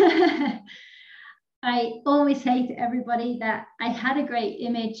fantastic. I always say to everybody that I had a great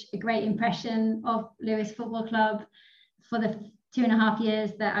image, a great impression of Lewes Football Club for the 2.5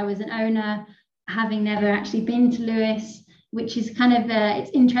 years that I was an owner, having never actually been to Lewes, which is kind of,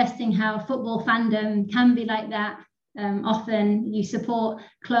 it's interesting how football fandom can be like that. Often you support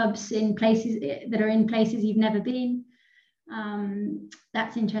clubs in places that are in places you've never been.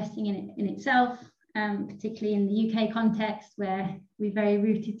 That's interesting in itself, particularly in the UK context where we're very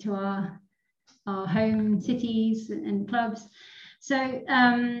rooted to our home cities and clubs. So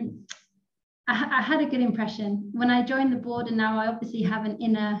I had a good impression when I joined the board, and now I obviously have an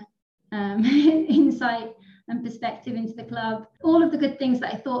inner insight and perspective into the club. All of the good things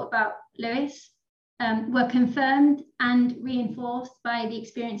that I thought about Lewes were confirmed and reinforced by the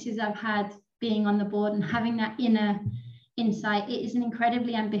experiences I've had being on the board and having that inner insight. It is an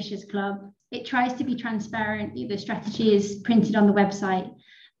incredibly ambitious club. It tries to be transparent. The strategy is printed on the website.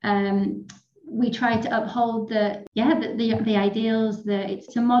 We try to uphold the ideals.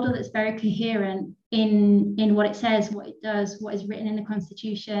 It's a model that's very coherent in what it says, what it does, what is written in the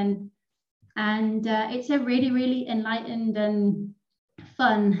constitution. And it's a really, really enlightened and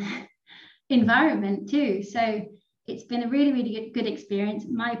fun environment too. So it's been a really, really good experience.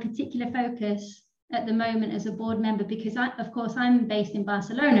 My particular focus at the moment as a board member, because I'm based in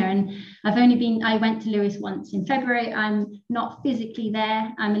Barcelona, and I went to Lewes once in February. I'm not physically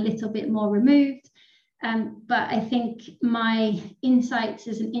there. I'm a little bit more removed. But I think my insights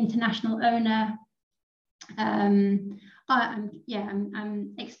as an international owner, I'm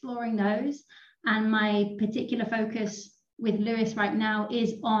exploring those. And my particular focus with Lewes right now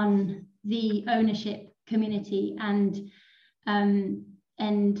is on the ownership community and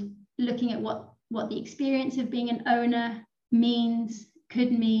looking at what the experience of being an owner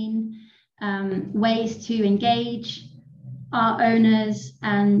could mean, ways to engage our owners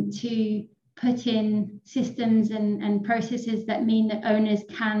and to put in systems and processes that mean that owners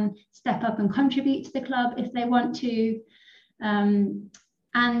can step up and contribute to the club if they want to. And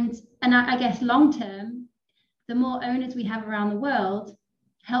I guess long term, the more owners we have around the world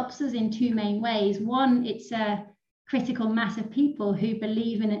helps us in two main ways. One, it's a critical mass of people who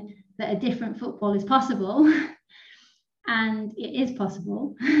believe in it, that a different football is possible, and it is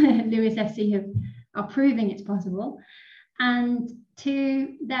possible. Lewes FC are proving it's possible. And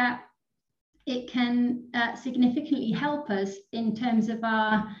two, that it can significantly help us in terms of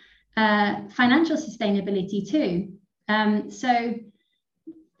our financial sustainability too. So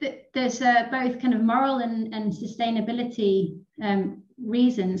there's both kind of moral and sustainability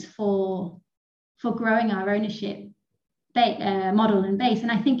reasons for growing our ownership model and base.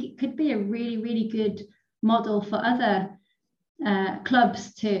 And I think it could be a really, really good model for other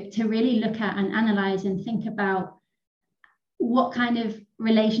clubs to really look at and analyze and think about what kind of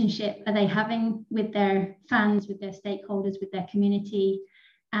relationship are they having with their fans, with their stakeholders, with their community,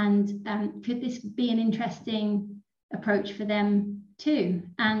 and could this be an interesting approach for them too?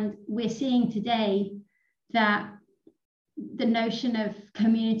 And we're seeing today that the notion of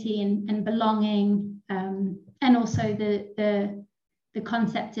community and belonging, and also the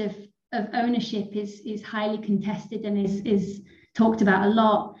concept of ownership is highly contested and is talked about a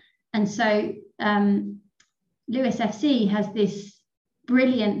lot. And so Lewes FC has this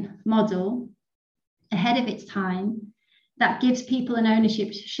brilliant model ahead of its time that gives people an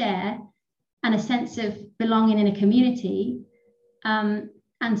ownership share and a sense of belonging in a community, and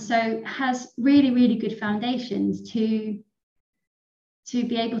so has really, really good foundations to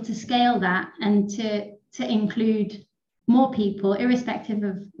be able to scale that and to include more people, irrespective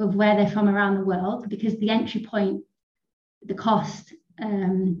of where they're from around the world, because the entry point, the cost,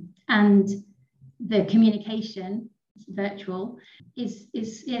 and the communication, virtual, is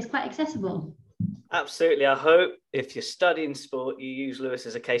quite accessible. Absolutely. I hope if you're studying sport, you use Lewes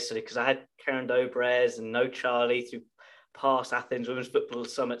as a case study, because I had Karen Dobrez and No Charlie through past Athens Women's Football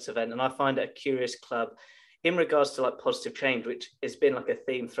Summits event, and I find it a curious club in regards to like positive change, which has been like a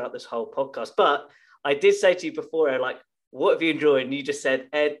theme throughout this whole podcast. But I did say to you before, like, what have you enjoyed? And you just said,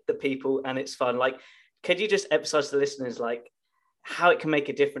 Ed, the people, and it's fun. Like, could you just emphasize to the listeners, like, how it can make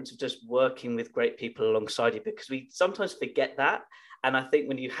a difference of just working with great people alongside you? Because we sometimes forget that. And I think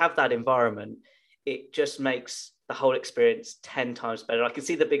when you have that environment, it just makes the whole experience 10 times better. I can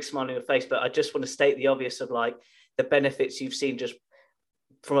see the big smile on your face, but I just want to state the obvious of like the benefits you've seen just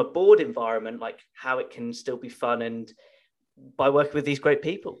from a board environment, like how it can still be fun and by working with these great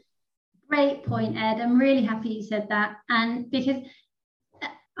people. Great point, Ed. I'm really happy you said that. And because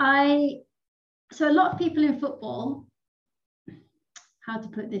so a lot of people in football, how to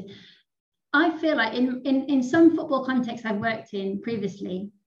put this? I feel like in some football contexts I've worked in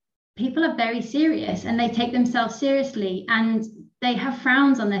previously, people are very serious and they take themselves seriously and they have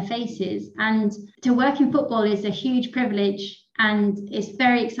frowns on their faces. And to work in football is a huge privilege and it's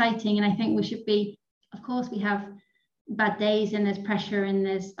very exciting. And I think we should be, of course, we have bad days and there's pressure and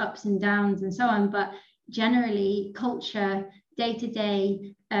there's ups and downs and so on. But generally, culture, day to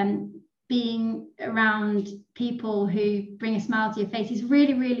day, being around people who bring a smile to your face is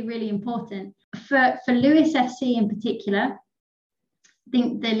really, really, really important. For Lewes FC in particular, I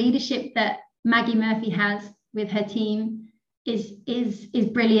think the leadership that Maggie Murphy has with her team is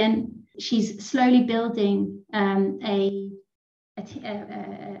brilliant. She's slowly building a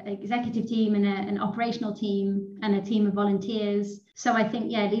executive team and an operational team and a team of volunteers. So I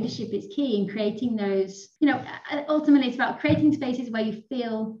think, leadership is key in creating those, ultimately it's about creating spaces where you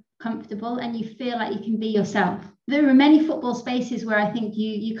feel comfortable and you feel like you can be yourself. There are many football spaces where I think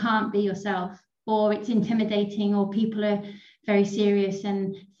you can't be yourself, or it's intimidating, or people are very serious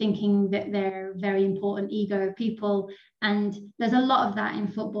and thinking that they're very important ego people. And there's a lot of that in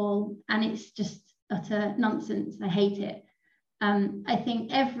football and it's just utter nonsense. I hate it. I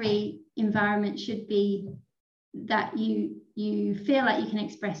think every environment should be that you feel like you can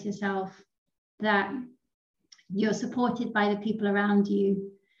express yourself, that you're supported by the people around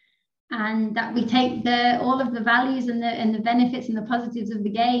you, and that we take all of the values and the benefits and the positives of the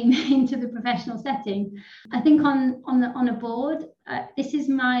game into the professional setting. I think on a board, this is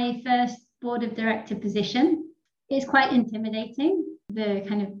my first board of director position. It's quite intimidating, the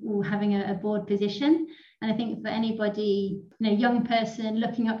kind of having a board position. And I think for anybody, young person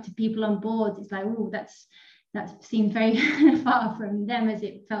looking up to people on boards, it's like, oh, that seemed very far from them, as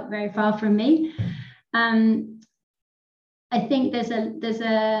it felt very far from me. I think there's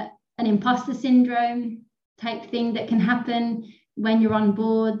an imposter syndrome type thing that can happen when you're on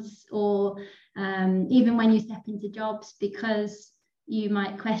boards, or even when you step into jobs, because you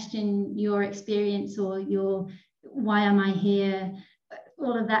might question your experience or why am I here?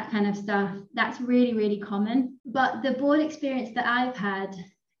 All of that kind of stuff. That's really, really common. But the board experience that I've had,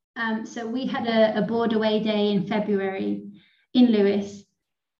 so we had a board away day in February in Lewes,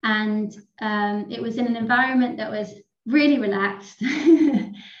 and it was in an environment that was really relaxed.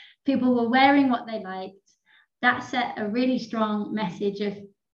 People were wearing what they liked. That set a really strong message of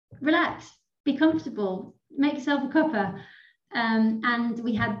relax, be comfortable, make yourself a cuppa. And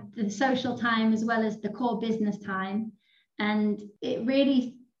we had the social time as well as the core business time. And it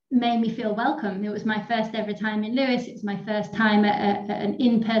really made me feel welcome. It was my first ever time in Lewes. It was my first time at an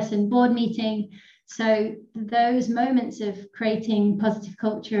in-person board meeting. So those moments of creating positive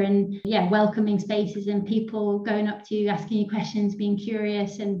culture and welcoming spaces and people going up to you, asking you questions, being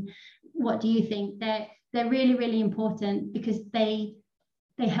curious and what do you think, they're really, really important, because they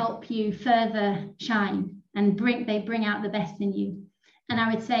help you further shine and they bring out the best in you. And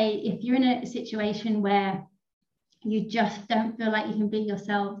I would say if you're in a situation where you just don't feel like you can be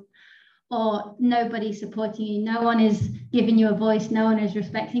yourself, or nobody's supporting you, no one is giving you a voice, no one is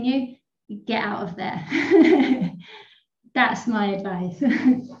respecting you, get out of there. That's my advice.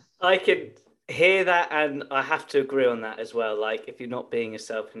 I can hear that, and I have to agree on that as well. Like, if you're not being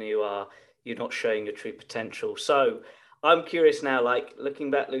yourself and you're not showing your true potential. So I'm curious now, like,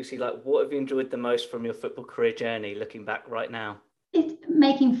 looking back, Lucy, like, what have you enjoyed the most from your football career journey, looking back right now? It's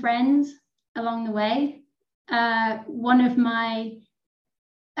making friends along the way. One of my,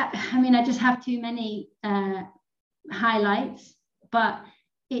 I just have too many highlights, but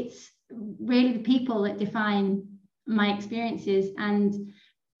it's really the people that define my experiences. And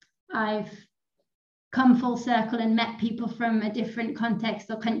I've come full circle and met people from a different context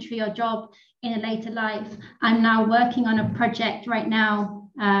or country or job in a later life. I'm now working on a project right now,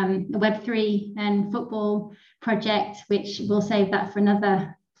 the Web3 and football project, which we'll save that for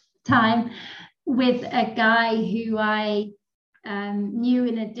another time, with a guy who I knew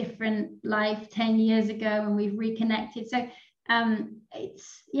in a different life 10 years ago, and we've reconnected. So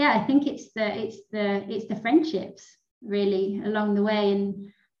I think it's the friendships really along the way,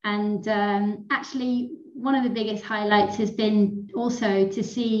 and actually one of the biggest highlights has been also to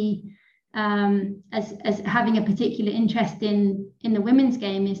see, as having a particular interest in the women's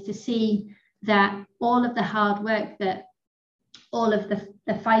game, is to see that all of the hard work that all of the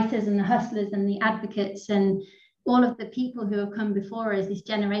fighters and the hustlers and the advocates and all of the people who have come before us, this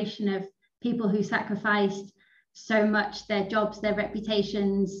generation of people who sacrificed so much, their jobs, their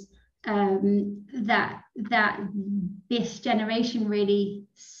reputations, that this generation really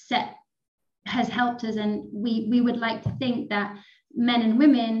has helped us. And we would like to think that men and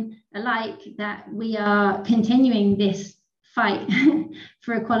women alike, that we are continuing this fight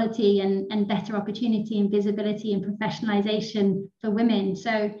for equality and better opportunity and visibility and professionalization for women.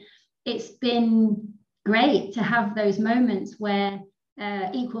 So it's been great to have those moments where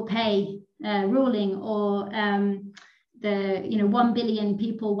equal pay ruling, or the 1 billion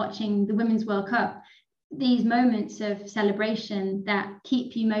people watching the Women's World Cup, these moments of celebration that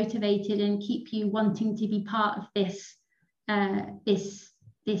keep you motivated and keep you wanting to be part of this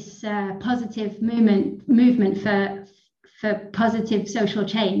positive movement for positive social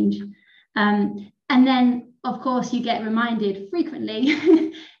change. And then, of course, you get reminded frequently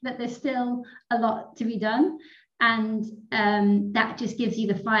that there's still a lot to be done. And that just gives you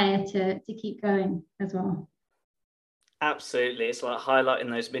the fire to keep going as well. Absolutely. It's like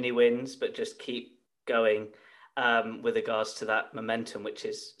highlighting those mini wins, but just keep going with regards to that momentum, which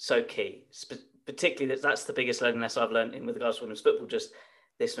is so key. Particularly, that's the biggest learning lesson I've learned with regards to women's football, just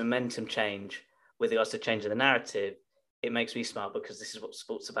this momentum change with regards to changing the narrative. It makes me smile because this is what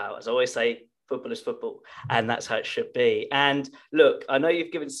sport's about. As I always say, football is football, and that's how it should be. And look, I know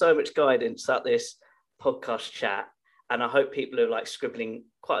you've given so much guidance at this podcast chat, and I hope people are like scribbling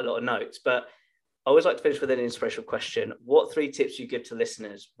quite a lot of notes, but I always like to finish with an inspirational question. What 3 tips you give to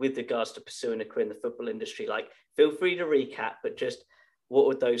listeners with regards to pursuing a career in the football industry? Like, feel free to recap, but just what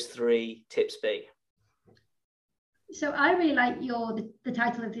would those 3 tips be? So I really like the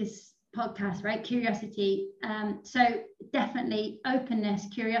title of this podcast, right? Curiosity. So definitely openness,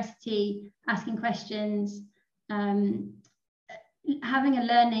 curiosity, asking questions, having a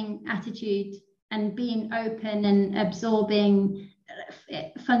learning attitude, and being open and absorbing,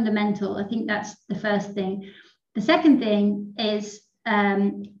 fundamental. I think that's the first thing. The second thing is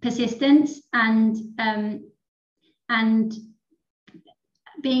persistence and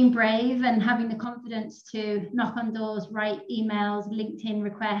being brave and having the confidence to knock on doors, write emails, LinkedIn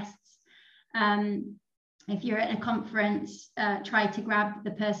requests. If you're at a conference, try to grab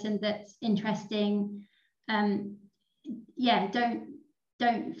the person that's interesting.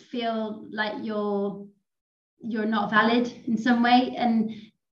 Don't feel like you're not valid in some way. And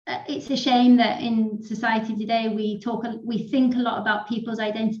it's a shame that in society today we think a lot about people's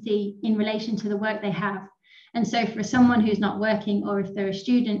identity in relation to the work they have. And so for someone who's not working, or if they're a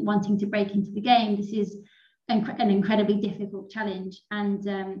student wanting to break into the game, this is an incredibly difficult challenge. And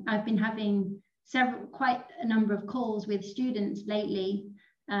I've been having quite a number of calls with students lately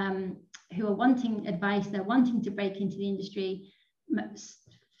who are wanting advice. They're wanting to break into the industry.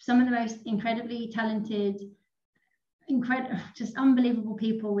 Some of the most incredibly talented, just unbelievable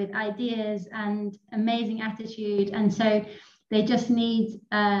people with ideas and amazing attitude. And so they just need,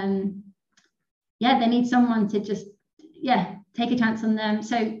 they need someone to just, take a chance on them.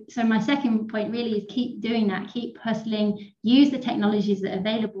 So my second point really is keep doing that, keep hustling, use the technologies that are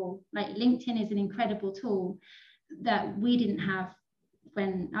available. Like LinkedIn is an incredible tool that we didn't have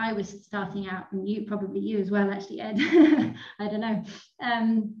when I was starting out, and you as well, actually, Ed. I don't know.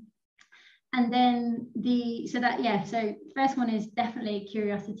 And then so first one is definitely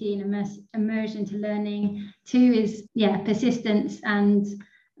curiosity and immersion to learning. 2 is persistence and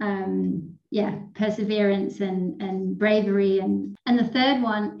perseverance and bravery, and the third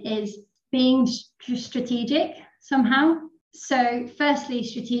one is being strategic somehow. So firstly,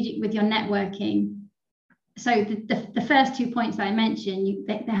 strategic with your networking. So the first 2 points that I mentioned,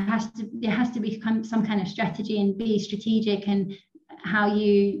 there has to be some kind of strategy, and be strategic and how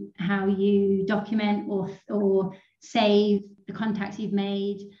you document or save the contacts you've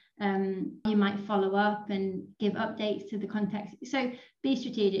made. You might follow up and give updates to the contacts. So be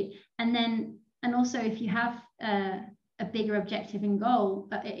strategic. And also if you have a bigger objective and goal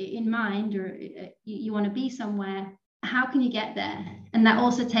in mind, or you want to be somewhere, how can you get there? And that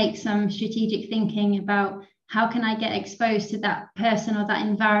also takes some strategic thinking about how can I get exposed to that person or that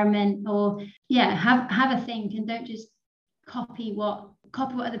environment, or have a think, and don't just copy what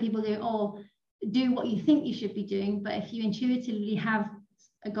other people do, or do what you think you should be doing, but if you intuitively have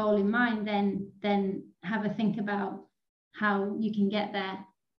a goal in mind, then have a think about how you can get there.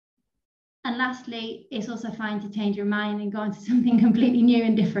 And lastly, it's also fine to change your mind and go on to something completely new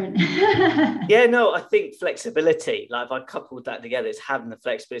and different. Yeah, no, I think flexibility, like if I coupled that together, it's having the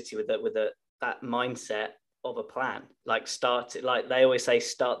flexibility with that mindset of a plan. Like like they always say,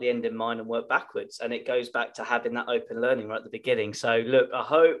 start the end in mind and work backwards. And it goes back to having that open learning right at the beginning. So look, I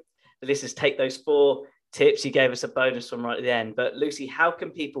hope the listeners take those 4 tips. You gave us a bonus one right at the end. But Lucy, how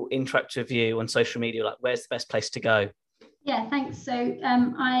can people interact with you on social media? Like, where's the best place to go? Yeah, thanks. So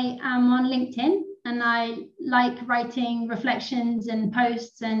I am on LinkedIn, and I like writing reflections and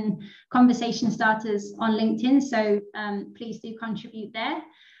posts and conversation starters on LinkedIn. So please do contribute there.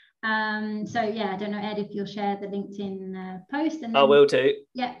 So yeah, I don't know, Ed, if you'll share the LinkedIn post. And then, I will do.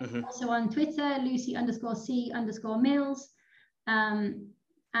 Yeah. Mm-hmm. Also on Twitter, Lucy_C_Mills.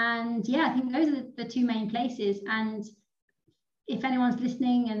 And yeah, I think those are the 2 main places. And if anyone's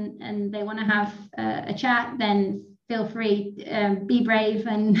listening and they want to have a chat, then feel free, be brave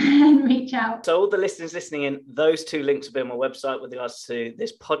and reach out. So all the listeners listening in, those 2 links will be on my website with regards to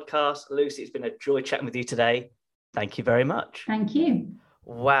this podcast. Lucy, it's been a joy chatting with you today. Thank you very much. Thank you.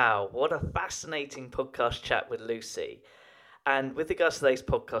 Wow, what a fascinating podcast chat with Lucy. And with regards to today's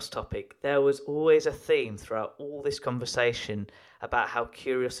podcast topic, there was always a theme throughout all this conversation about how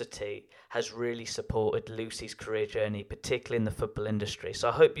curiosity has really supported Lucy's career journey, particularly in the football industry. So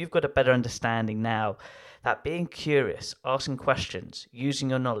I hope you've got a better understanding now that being curious, asking questions, using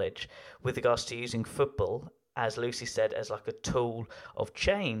your knowledge with regards to using football, as Lucy said, as like a tool of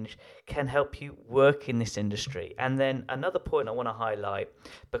change, can help you work in this industry. And then another point I want to highlight,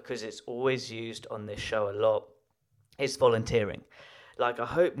 because it's always used on this show a lot, is volunteering. Like, I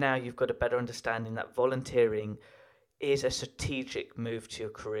hope now you've got a better understanding that volunteering is a strategic move to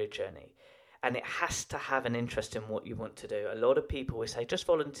your career journey. And it has to have an interest in what you want to do. A lot of people will say, just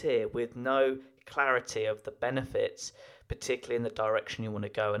volunteer, with no clarity of the benefits, particularly in the direction you want to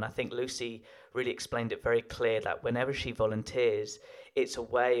go. And I think Lucy really explained it very clear that whenever she volunteers, it's a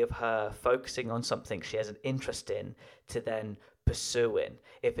way of her focusing on something she has an interest in to then pursue in,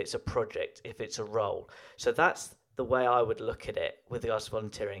 if it's a project, if it's a role. So that's the way I would look at it with regards to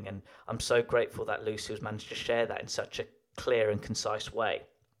volunteering. And I'm so grateful that Lucy has managed to share that in such a clear and concise way.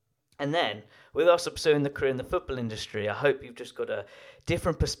 And then, with us pursuing the career in the football industry, I hope you've just got a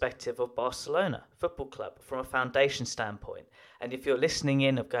different perspective of Barcelona Football Club from a foundation standpoint. And if you're listening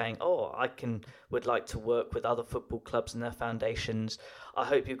in of going, would like to work with other football clubs and their foundations, I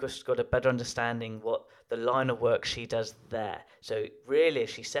hope you've just got a better understanding what the line of work she does there. So really, as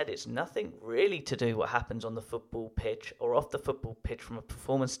she said, it's nothing really to do what happens on the football pitch or off the football pitch from a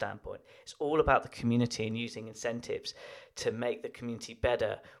performance standpoint. It's all about the community and using incentives to make the community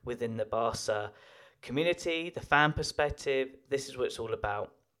better within the Barca community, the fan perspective. This is what it's all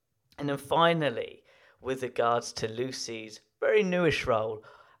about. And then finally, with regards to Lucy's very newish role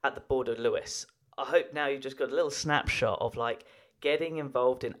at the Bordeaux Lewis, I hope now you've just got a little snapshot of like getting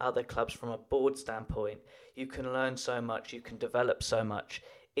involved in other clubs from a board standpoint. You can learn so much, you can develop so much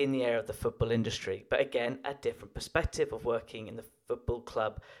in the area of the football industry. But again, a different perspective of working in the football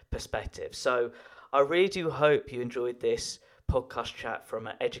club perspective. So I really do hope you enjoyed this podcast chat from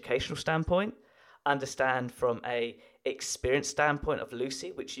an educational standpoint, understand from a experience standpoint of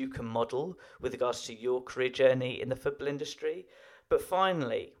Lucy, which you can model with regards to your career journey in the football industry. But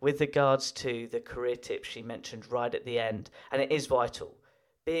finally, with regards to the career tips she mentioned right at the end, and it is vital,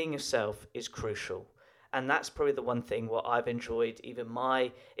 being yourself is crucial. And that's probably the one thing what I've enjoyed, even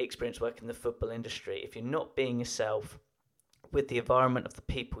my experience working in the football industry. If you're not being yourself with the environment of the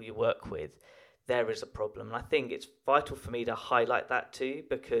people you work with, there is a problem. And I think it's vital for me to highlight that too,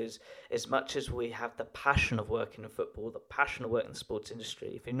 because as much as we have the passion of working in football, the passion of working in the sports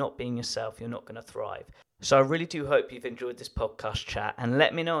industry, if you're not being yourself, you're not going to thrive. So I really do hope you've enjoyed this podcast chat, and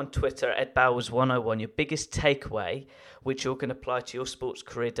let me know on Twitter at EdBowers101 your biggest takeaway, which you're going to apply to your sports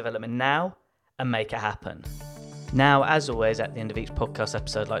career development now and make it happen. Now, as always, at the end of each podcast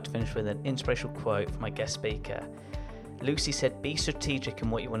episode, I'd like to finish with an inspirational quote from my guest speaker. Lucy said, "Be strategic in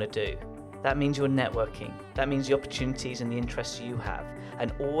what you want to do. That means you're networking. That means the opportunities and the interests you have,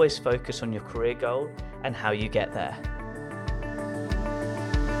 and always focus on your career goal and how you get there."